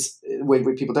is, when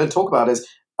people don't talk about, is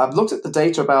I've looked at the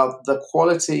data about the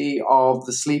quality of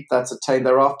the sleep that's attained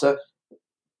thereafter.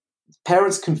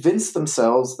 Parents convince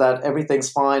themselves that everything's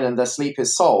fine and their sleep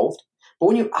is solved. But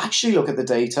when you actually look at the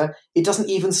data, it doesn't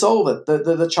even solve it.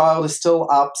 The child is still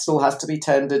up, still has to be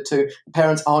tended to.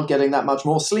 Parents aren't getting that much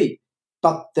more sleep.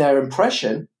 But their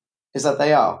impression is that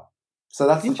they are. So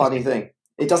that's the funny thing.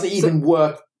 It doesn't even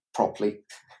work properly.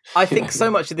 I think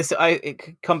so much of this, it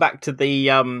could come back to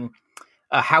the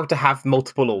how to have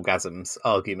multiple orgasms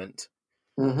argument.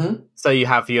 Mm-hmm. So you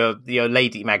have your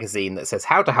lady magazine that says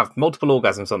how to have multiple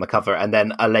orgasms on the cover, and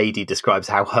then a lady describes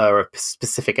how her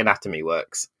specific anatomy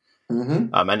works.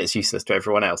 And it's useless to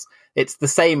everyone else. It's the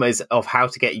same as of how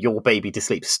to get your baby to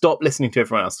sleep. Stop listening to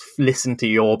everyone else. Listen to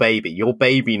your baby. Your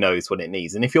baby knows what it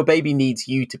needs. And if your baby needs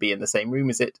you to be in the same room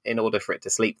as it in order for it to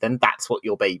sleep, then that's what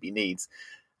your baby needs.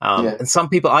 And some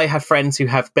people, I have friends who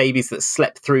have babies that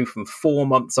slept through from 4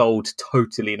 months old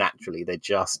totally naturally. They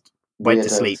just went to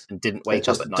sleep and didn't wake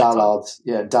up at night.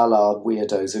 Dullard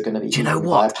weirdos are going to be. Do you know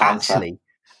what?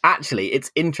 Actually,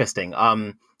 it's interesting.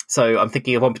 So I'm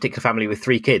thinking of one particular family with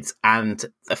 3 kids, and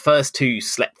the first 2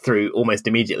 slept through almost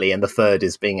immediately, and the third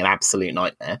is being an absolute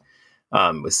nightmare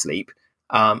with sleep.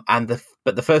 And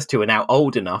But the first two are now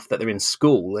old enough that they're in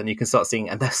school, and you can start seeing,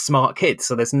 and they're smart kids.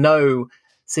 So there's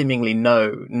seemingly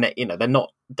no, they're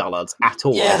not dullards at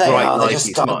all. Yeah, they're they bright, are. They're lively,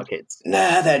 just smart kids.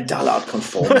 Nah, they're dullard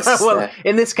conformists. Well,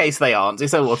 in this case, they aren't.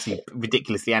 It's obviously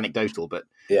ridiculously anecdotal, but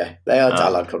yeah, they are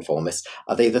dullard conformists.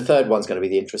 I think the third one's going to be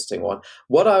the interesting one.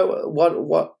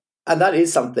 And that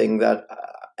is something that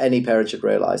any parent should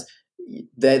realise.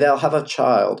 They'll have a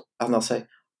child, and they'll say,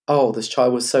 "Oh, this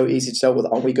child was so easy to deal with.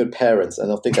 Aren't we good parents?" And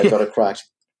they'll think they've got it cracked.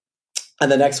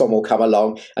 And the next one will come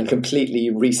along and completely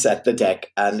reset the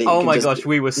deck. And oh my gosh,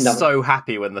 we were so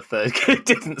happy when the third kid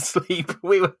didn't sleep.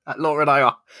 Laura and I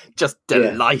are just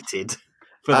delighted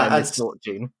for their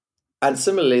misfortune. And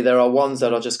similarly, there are ones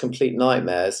that are just complete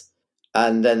nightmares,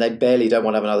 and then they barely don't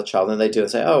want to have another child. And then they do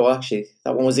and say, "Oh, well, actually,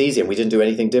 that one was easy, and we didn't do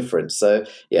anything different." So,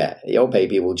 yeah, your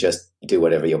baby will just do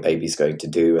whatever your baby's going to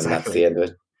do, and that's the end of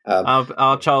it.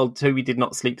 Our child, Toby, did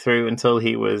not sleep through until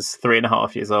he was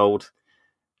 3.5 years old.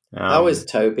 How is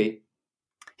Toby?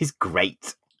 He's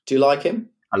great. Do you like him?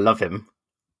 I love him.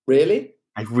 Really?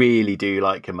 I really do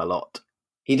like him a lot.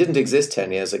 He didn't exist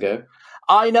 10 years ago.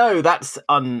 I know, that's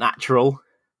unnatural.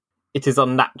 It is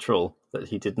unnatural that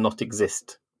he did not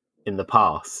exist in the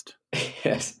past.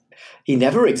 Yes. He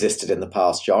never existed in the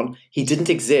past, John. He didn't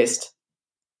exist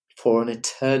for an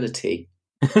eternity.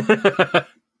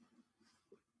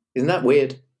 Isn't that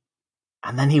weird?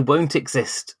 And then he won't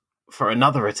exist for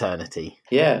another eternity.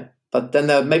 Yeah, but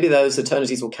then maybe those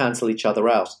eternities will cancel each other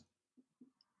out.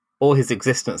 Or his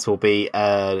existence will be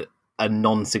a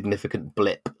non-significant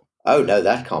blip. Oh, no,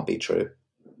 that can't be true.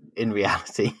 In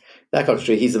reality. That can't be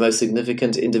true. He's the most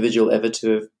significant individual ever to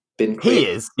have been created.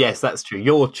 He is. Yes, that's true.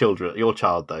 Your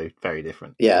child, though, very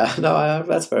different. Yeah, no,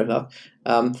 that's fair enough.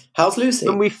 How's Lucy?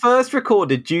 When we first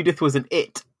recorded, Judith was an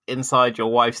it inside your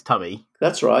wife's tummy.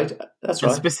 That's right. That's right.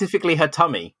 And specifically her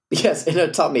tummy. Yes, in her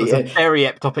tummy. It was a very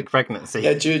ectopic pregnancy.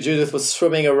 Yeah, Judith was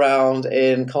swimming around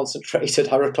in concentrated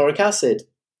hydrochloric acid.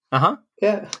 Uh-huh.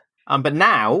 Yeah. But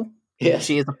now,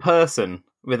 she is a person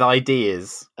with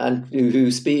ideas. And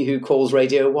who calls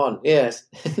Radio 1. Yes.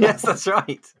 Yes, that's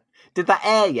right. Did that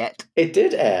air yet? It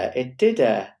did air.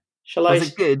 Was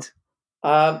it good?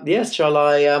 Yes, shall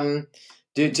I...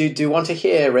 Do you want to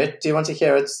hear it? Do you want to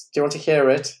hear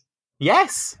it?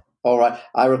 Yes. All right.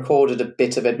 I recorded a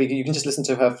bit of it. You can just listen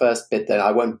to her first bit then.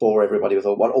 I won't bore everybody with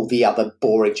all the other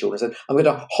boring children. So I'm going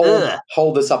to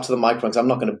hold this up to the microphone because I'm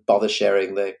not going to bother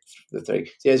sharing the thing.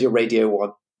 So here's your Radio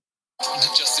 1.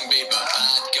 Justin Bieber,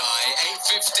 bad guy,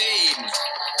 8:15.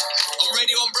 On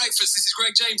Radio 1 Breakfast, this is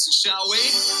Greg Jameson, shall we?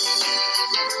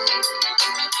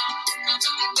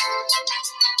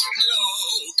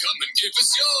 Come and give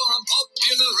us your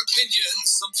unpopular opinions.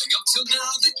 Something up till now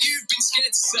that you've been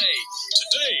scared to say.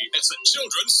 Today, it's a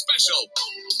children's special.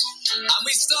 And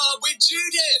we start with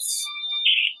Judith.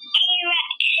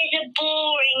 T-Rexes are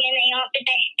boring and they aren't the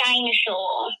best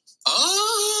dinosaur.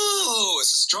 Oh,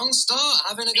 it's a strong start,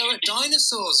 having a go at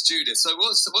dinosaurs, Judith. So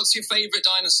what's your favourite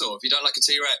dinosaur if you don't like a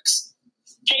T-Rex?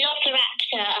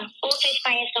 Velociraptor, also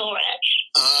Spinosaurus.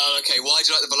 Oh, okay. Why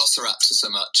do you like the Velociraptor so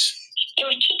much? It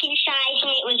was chicken size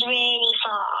and it was really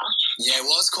fast. Yeah, it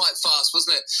was quite fast,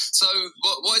 wasn't it? So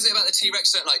what is it about the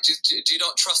T-Rex you don't like? Do you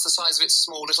not trust the size of its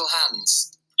small little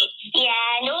hands? Yeah,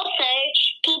 and also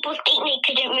people think they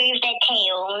couldn't move their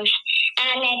tails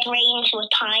and their brains were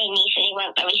tiny, so they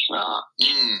weren't very smart.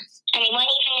 And they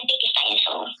weren't even the biggest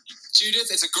dinosaur. Judith,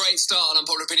 it's a great start on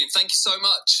Unpopular Opinion. Thank you so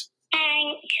much.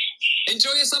 Thanks.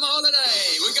 Enjoy your summer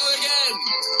holiday. We go again.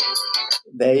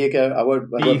 There you go. I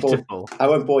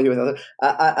won't bore you with that.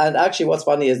 And actually, what's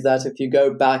funny is that if you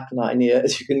go back 9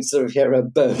 years, you can sort of hear her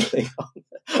burbling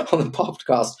on the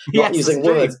podcast, not using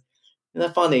words. Isn't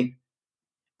that funny?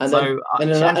 And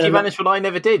she managed what I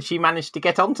never did. She managed to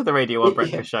get onto the Radio 1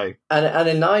 Breakfast show. And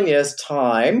in 9 years'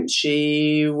 time,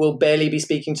 she will barely be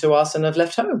speaking to us and have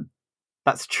left home.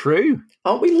 That's true.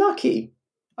 Aren't we lucky?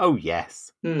 Oh,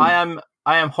 yes.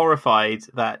 I am horrified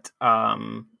that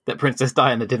that Princess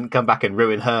Diana didn't come back and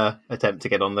ruin her attempt to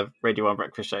get on the Radio 1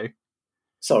 Breakfast show.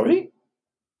 Sorry?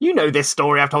 You know this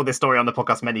story. I've told this story on the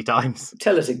podcast many times.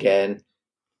 Tell it again.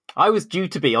 I was due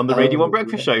to be on the Radio 1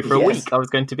 Breakfast show for a week. I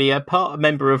was going to be a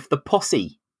member of the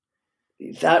posse.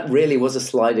 That really was a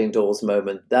sliding doors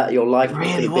moment. That your life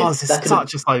really was. It's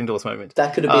such a sliding doors moment.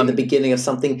 That could have been the beginning of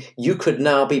something. You could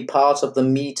now be part of the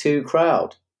Me Too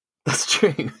crowd. That's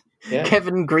true. Yeah.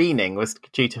 Kevin Greening was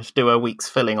due to do a week's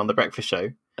filling on the breakfast show.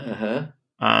 Uh-huh.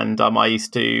 And I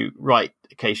used to write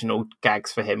occasional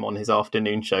gags for him on his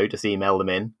afternoon show, just email them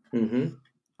in. Mm-hmm.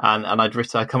 And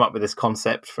I'd come up with this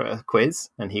concept for a quiz,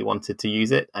 and he wanted to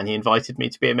use it, and he invited me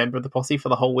to be a member of the posse for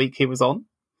the whole week he was on.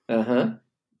 Uh-huh.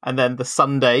 And then the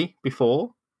Sunday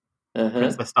before,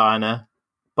 Princess Diana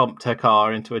bumped her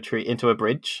car into a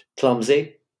bridge.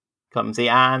 Clumsy,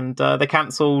 and they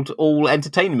cancelled all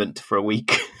entertainment for a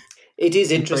week. It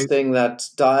is interesting that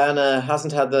Diana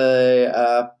hasn't had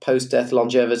the post-death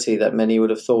longevity that many would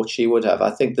have thought she would have.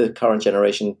 I think the current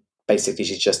generation, basically,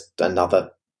 she's just another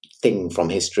thing from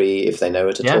history if they know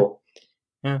it at all.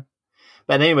 Yeah.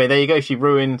 But anyway, there you go. She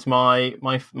ruined my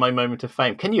moment of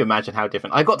fame. Can you imagine how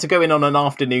different? I got to go in on an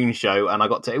afternoon show, and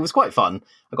it was quite fun.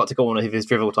 I got to go on one of his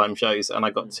Drivel Time shows, and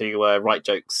I got to write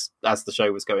jokes as the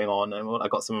show was going on, and I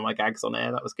got some of my gags on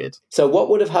air. That was good. So what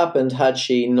would have happened had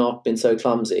she not been so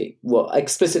clumsy? Well,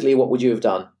 explicitly, what would you have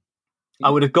done?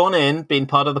 I would have gone in, been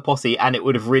part of the posse, and it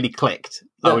would have really clicked.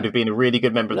 Yeah. I would have been a really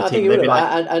good member of the team.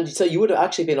 And so you would have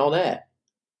actually been on air.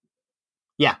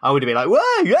 Yeah, I would have been like,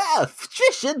 whoa, yeah,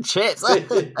 fish and chips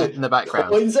in the background.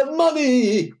 Coins of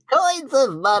money!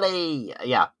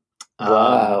 Yeah.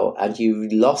 Wow, and you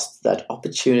lost that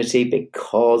opportunity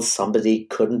because somebody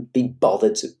couldn't be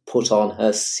bothered to put on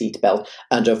her seatbelt,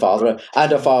 and her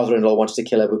father-in-law wanted to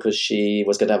kill her because she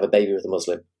was going to have a baby with a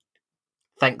Muslim.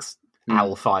 Thanks,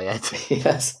 Al Fayed.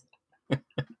 Yes.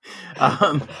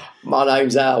 My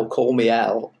name's Al, call me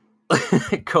Al.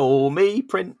 Call me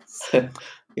Prince.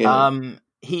 Yeah. And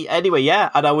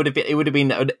it would have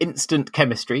been an instant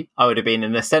chemistry. I would have been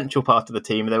an essential part of the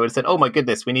team. They would have said, "Oh my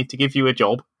goodness, we need to give you a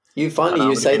job." You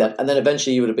say that, and then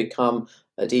eventually you would have become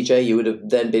a DJ. You would have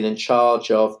then been in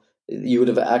charge of. You would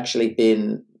have actually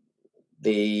been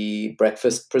the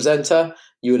breakfast presenter.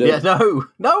 You would have. Yeah,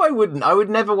 no, I wouldn't. I'd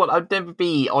never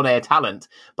be on-air talent,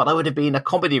 but I would have been a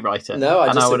comedy writer. No,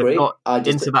 I disagree. I would have got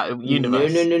into that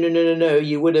universe. No.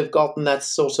 You would have gotten that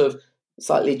sort of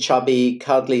slightly chubby,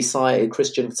 cuddly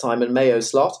Christian Simon Mayo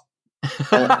slot.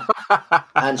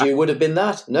 And you would have been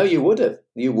that. No, you would have.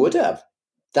 You would have.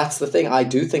 That's the thing. I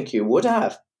do think you would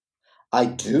have. I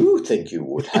do think you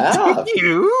would have.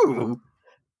 You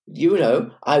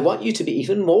know, I want you to be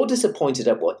even more disappointed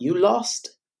at what you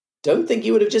lost. Don't think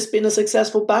you would have just been a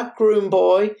successful backroom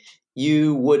boy.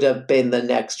 You would have been the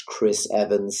next Chris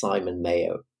Evans, Simon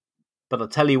Mayo. But I'll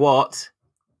tell you what,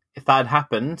 if that had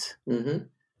happened... Mm-hmm.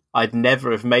 I'd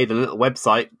never have made a little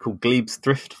website called Glebe's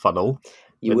Thrift Funnel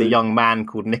with a young man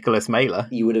called Nicholas Mailer.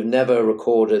 You would have never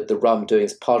recorded the Rum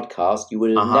Doings podcast. You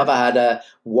would have never had a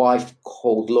wife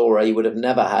called Laura. You would have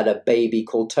never had a baby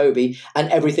called Toby.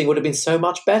 And everything would have been so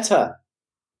much better.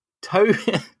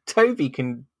 Toby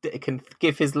can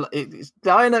give his...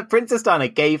 Princess Diana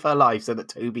gave her life so that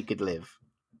Toby could live.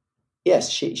 Yes,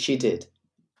 she did.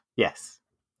 Yes.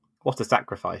 What a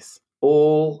sacrifice.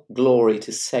 All glory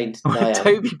to Saint Diana.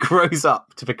 Toby grows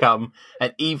up to become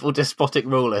an evil, despotic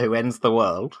ruler who ends the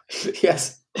world.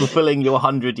 Yes. Fulfilling your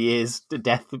 100 years to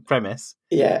death premise.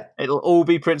 Yeah. It'll all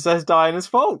be Princess Diana's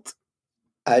fault.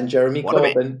 And Jeremy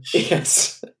Corbyn.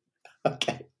 Yes.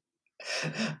 Okay.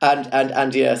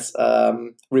 And yes,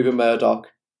 Rupert Murdoch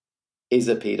is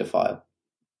a paedophile.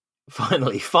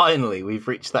 Finally, we've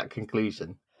reached that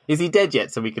conclusion. Is he dead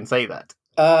yet, so we can say that?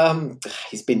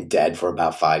 He's been dead for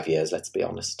about 5 years, let's be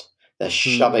honest. They're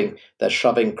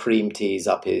shoving cream teas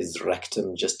up his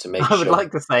rectum just to make sure. I would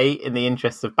like to say, in the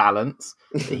interests of balance,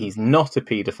 that he's not a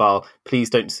paedophile.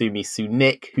 Please don't sue me. Sue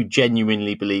Nick, who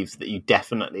genuinely believes that you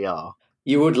definitely are.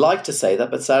 You would like to say that,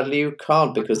 but sadly you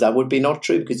can't, because that would be not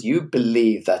true, because you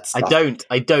believe that stuff. I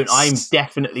don't. I'm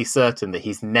definitely certain that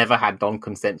he's never had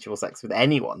non-consensual sex with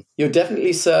anyone. You're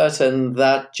definitely certain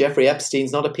that Jeffrey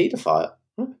Epstein's not a paedophile.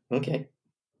 Okay.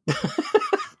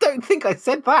 Don't think I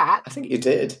said that. I think you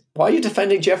did. Why are you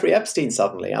defending Jeffrey Epstein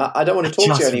suddenly? I don't want to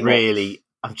talk to you anymore.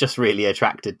 I'm just really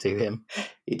attracted to him.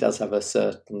 He does have a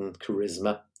certain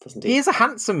charisma, doesn't he? He is a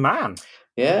handsome man.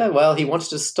 Yeah, well, he wanted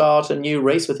to start a new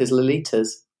race with his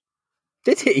Lolitas.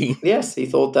 Did he? Yes, he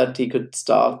thought that he could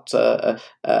start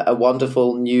a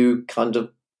wonderful new kind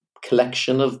of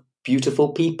collection of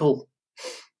beautiful people.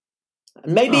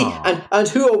 Maybe, and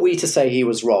who are we to say he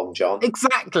was wrong, John?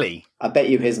 Exactly. I bet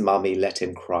you his mummy let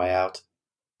him cry out.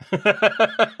 Hang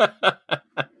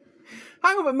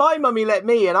on, but my mummy let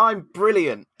me, and I'm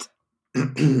brilliant.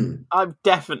 I'm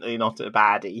definitely not a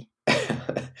baddie.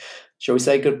 Shall we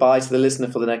say goodbye to the listener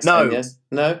for the next 10 years?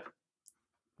 No?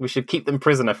 We should keep them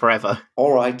prisoner forever.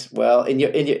 All right. Well, in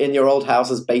your old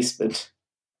house's basement,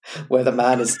 where the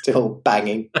man is still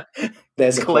banging,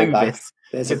 there's a callback.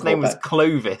 His name was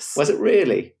Clovis. Was it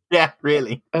really? Yeah,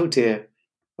 really. Oh, dear.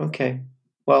 Okay.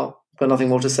 Well, got nothing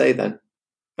more to say then.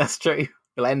 That's true.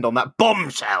 We'll end on that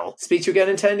bombshell. Speak to you again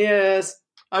in 10 years.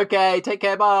 Okay, take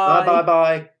care. Bye.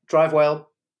 Bye. Drive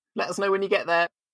well. Let us know when you get there.